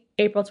D,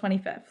 April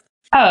 25th.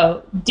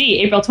 Oh, D,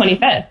 April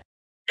 25th.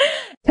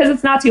 Because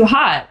it's not too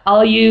hot.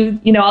 All you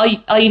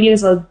need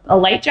is a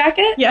light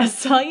jacket?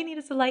 Yes, all you need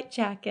is a light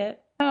jacket.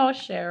 Oh,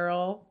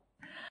 Cheryl.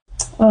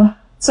 Oh,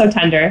 so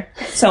tender.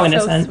 So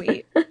innocent. So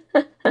sweet.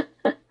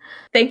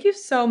 Thank you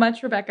so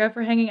much, Rebecca,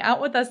 for hanging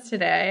out with us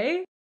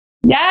today.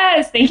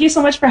 Yes, thank you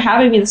so much for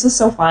having me. This was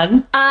so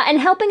fun. And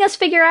helping us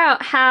figure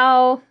out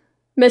how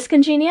Miss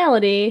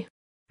Congeniality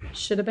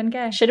should have been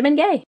gay. Should have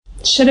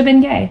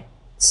been gay.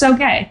 So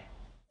gay.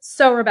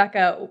 So,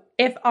 Rebecca,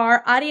 if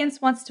our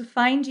audience wants to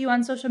find you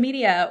on social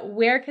media,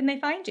 where can they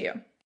find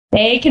you?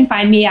 They can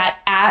find me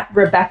at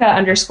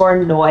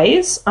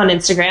Rebecca_Noyes on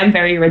Instagram.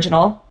 Very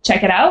original.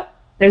 Check it out.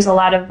 There's a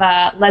lot of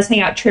Let's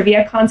Hang Out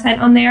trivia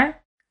content on there.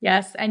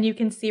 Yes, and you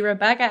can see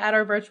Rebecca at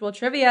our virtual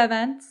trivia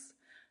events.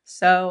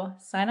 So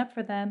sign up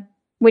for them.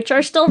 Which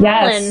are still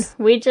rolling.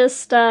 We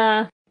just,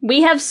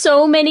 we have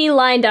so many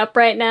lined up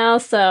right now,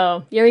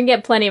 so you're going to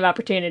get plenty of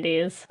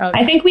opportunities. Okay.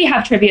 I think we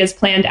have trivias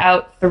planned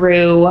out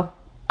through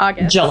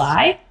August.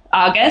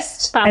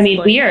 Possibly. I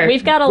mean,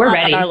 we've got a lot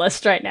ready. on our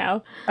list right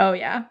now. Oh,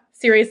 yeah.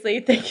 Seriously,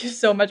 thank you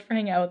so much for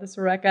hanging out with us,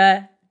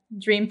 Rebecca.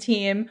 Dream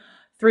team,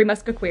 3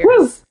 Musketeers.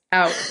 Woo!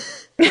 Out.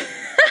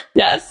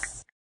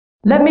 Yes.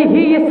 Let me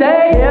hear you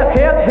say hip,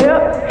 hip,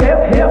 hip,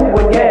 hip, hip,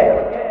 well,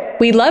 yeah.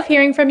 We love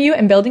hearing from you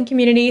and building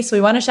community, so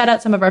we want to shout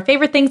out some of our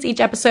favorite things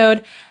each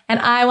episode. And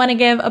I want to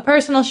give a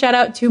personal shout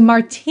out to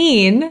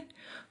Martine,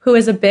 who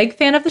is a big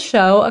fan of the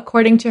show,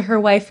 according to her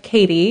wife,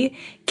 Katie.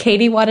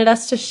 Katie wanted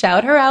us to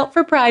shout her out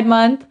for Pride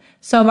Month.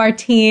 So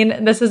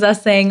Martine, this is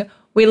us saying,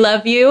 we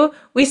love you.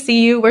 We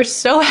see you. We're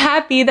so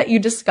happy that you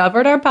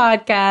discovered our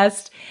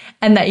podcast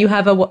and that you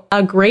have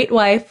a great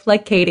wife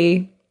like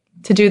Katie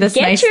to do this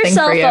nice thing for you. Get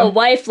yourself a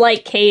wife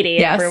like Katie,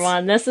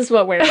 everyone. This is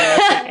what we're going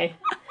to say.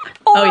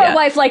 Or a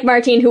wife like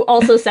Martine, who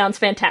also sounds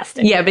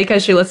fantastic. Yeah,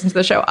 because she listens to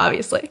the show,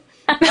 obviously.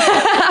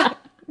 Not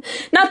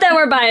that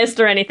we're biased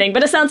or anything,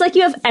 but it sounds like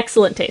you have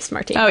excellent taste,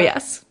 Martine. Oh,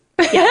 yes.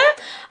 Yeah.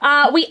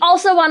 We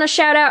also want to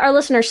shout out our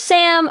listener,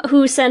 Sam,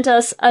 who sent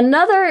us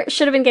another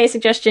Should Have Been Gay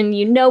suggestion.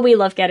 You know we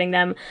love getting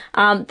them.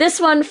 This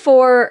one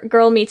for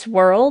Girl Meets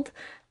World.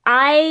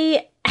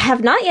 I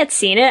have not yet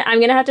seen it. I'm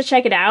going to have to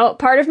check it out.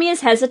 Part of me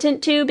is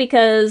hesitant to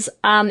because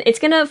it's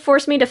going to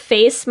force me to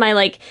face my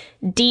like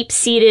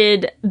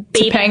deep-seated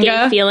baby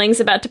gay feelings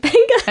about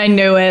Topanga. I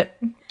knew it.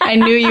 I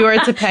knew you were a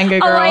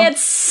Topanga girl. Oh, I had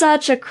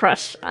such a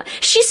crush.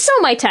 She's so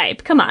my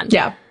type. Come on.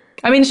 Yeah.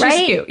 I mean, she's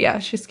cute. Yeah,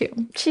 she's cute.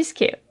 She's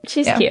cute.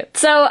 She's cute.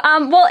 So,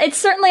 well, it's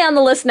certainly on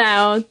the list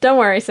now. Don't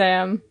worry,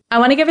 Sam. I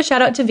want to give a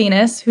shout out to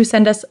Venus, who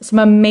sent us some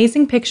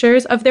amazing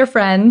pictures of their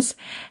friends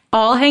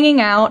all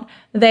hanging out.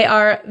 They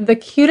are the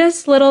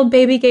cutest little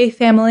baby gay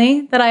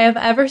family that I have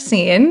ever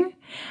seen.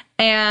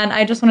 And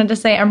I just wanted to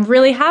say I'm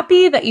really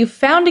happy that you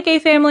found a gay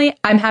family.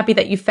 I'm happy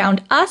that you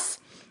found us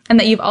and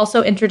that you've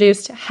also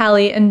introduced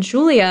Hallie and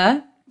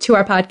Julia to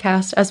our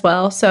podcast as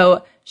well.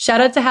 So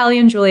shout out to Hallie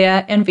and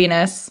Julia and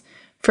Venus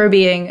for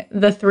being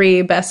the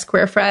 3 best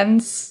queer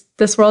friends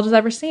this world has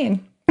ever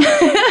seen.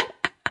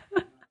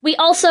 We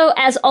also,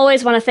 as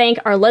always, want to thank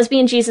our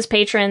Lesbian Jesus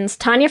patrons,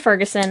 Tanya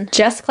Ferguson,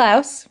 Jess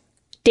Klaus,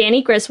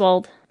 Danny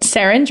Griswold,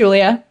 Sarah and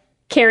Julia,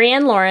 Carrie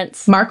Ann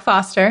Lawrence, Mark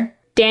Foster,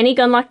 Danny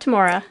Gunlock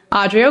Tamora,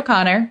 Audrey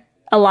O'Connor,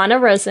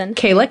 Alana Rosen,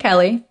 Kayla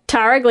Kelly,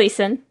 Tara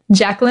Gleason,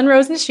 Jacqueline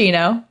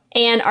Rosenshino,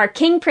 and our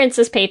King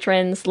Princess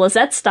patrons,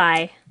 Lizette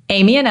Stye,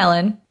 Amy and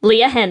Ellen,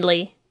 Leah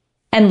Hendley,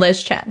 and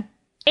Liz Chen.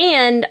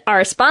 And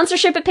our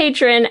sponsorship at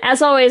Patreon,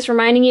 as always,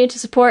 reminding you to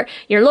support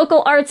your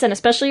local arts and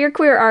especially your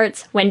queer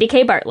arts, Wendy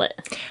K.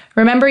 Bartlett.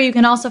 Remember, you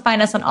can also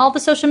find us on all the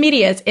social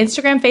medias,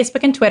 Instagram,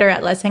 Facebook, and Twitter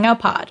at Let's Hang Out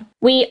Pod.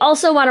 We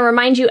also want to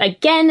remind you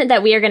again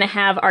that we are going to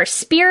have our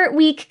Spirit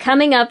Week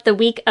coming up the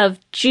week of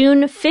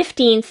June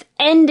 15th,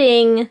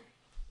 ending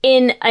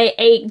in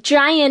a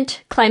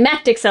giant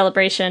climactic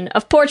celebration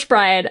of Porch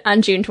Pride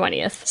on June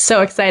 20th.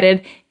 So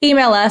excited.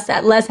 Email us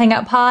at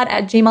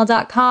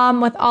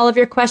letshangoutpod@gmail.com with all of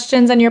your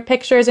questions and your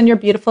pictures and your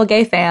beautiful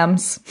gay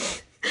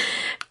fams.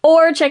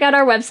 Or check out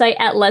our website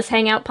at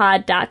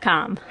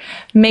letshangoutpod.com.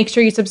 Make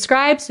sure you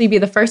subscribe so you'll be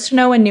the first to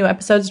know when new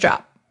episodes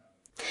drop.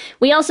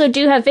 We also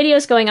do have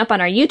videos going up on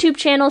our YouTube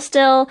channel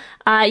still.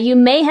 You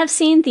may have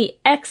seen the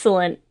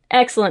excellent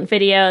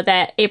video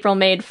that April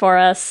made for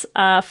us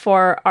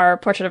for our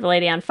Portrait of a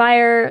Lady on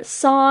Fire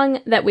song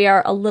that we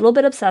are a little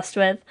bit obsessed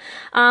with.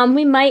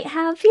 We might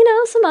have,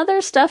 some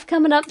other stuff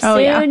coming up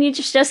soon. Yeah. You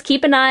just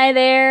keep an eye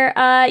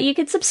there. You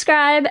can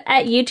subscribe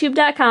at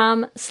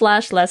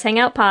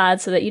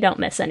youtube.com/letshangoutpod so that you don't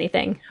miss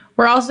anything.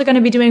 We're also going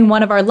to be doing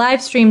one of our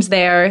live streams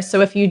there.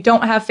 So if you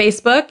don't have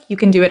Facebook, you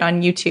can do it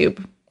on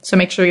YouTube. So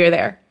make sure you're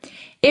there.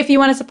 If you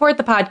want to support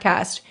the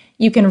podcast,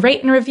 you can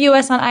rate and review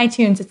us on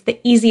iTunes. It's the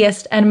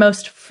easiest and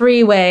most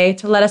free way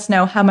to let us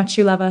know how much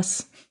you love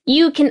us.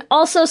 You can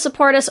also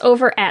support us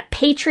over at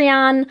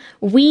Patreon.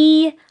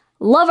 We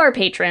love our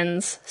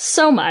patrons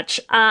so much.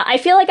 I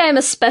feel like I am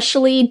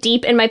especially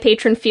deep in my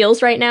patron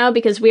feels right now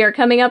because we are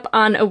coming up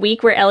on a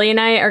week where Ellie and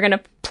I are going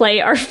to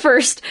play our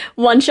first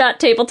one-shot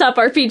tabletop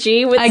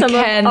RPG with some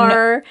of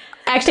our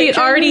Actually, patrons. It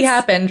already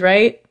happened,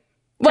 right?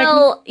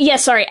 Well, yeah,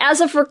 sorry. As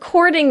of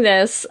recording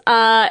this,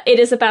 it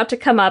is about to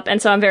come up,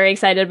 and so I'm very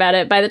excited about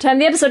it. By the time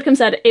the episode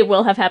comes out, it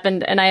will have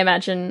happened, and I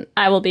imagine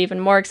I will be even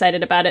more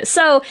excited about it.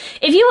 So,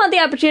 if you want the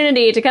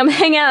opportunity to come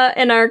hang out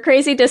in our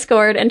crazy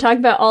Discord and talk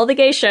about all the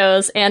gay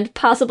shows, and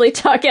possibly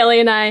talk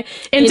Ellie and I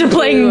into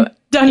playing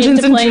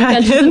Dungeons and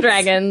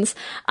Dragons,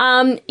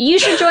 you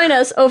should join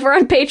us over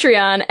on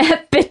Patreon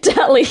at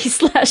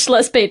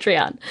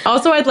bit.ly/lesspatreon.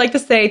 Also, I'd like to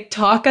say,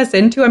 talk us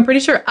into. I'm pretty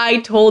sure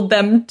I told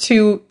them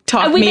to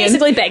talk me. We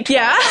basically begged.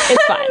 Yeah,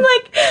 it's fine. I'm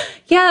like,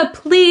 yeah,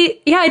 please.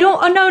 Yeah, I don't.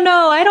 Oh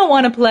no, I don't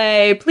want to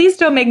play. Please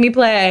don't make me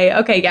play.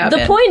 Okay, yeah.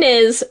 The point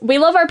is, we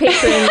love our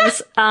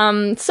patrons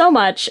so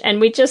much,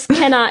 and we just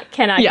cannot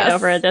get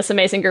over this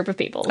amazing group of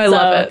people. I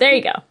love it. There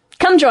you go.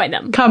 Come join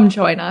them. Come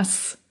join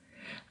us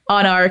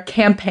on our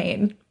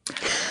campaign.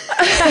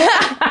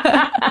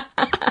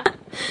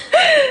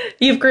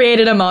 You've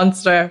created a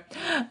monster.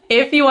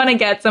 If you want to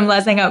get some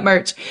Les Hangout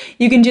merch,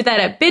 you can do that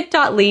at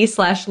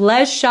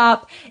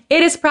bit.ly/lesshop.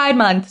 It is Pride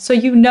Month, so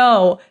you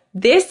know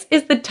this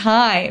is the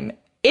time,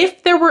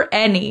 if there were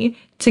any,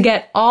 to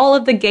get all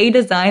of the gay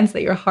designs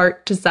that your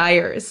heart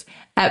desires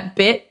at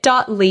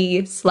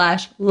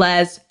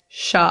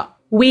bit.ly/lesshop.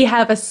 We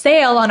have a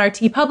sale on our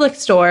TeePublic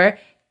store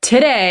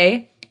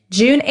today,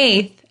 June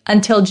 8th,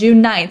 until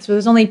June 9th. So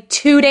there's only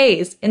 2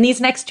 days. In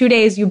these next 2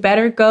 days, you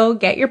better go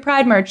get your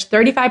Pride merch,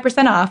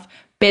 35% off,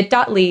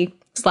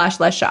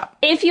 bit.ly/lesshop.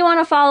 If you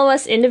want to follow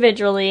us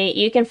individually,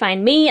 you can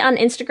find me on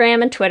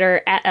Instagram and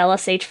Twitter at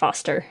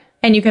LSHFoster.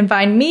 And you can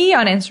find me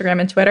on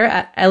Instagram and Twitter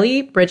at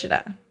Ellie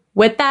Brigida.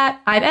 With that,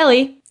 I'm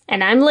Ellie.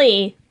 And I'm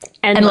Lee.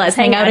 And let's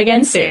hang out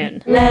again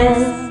soon. Let's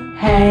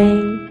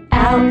hang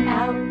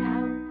out.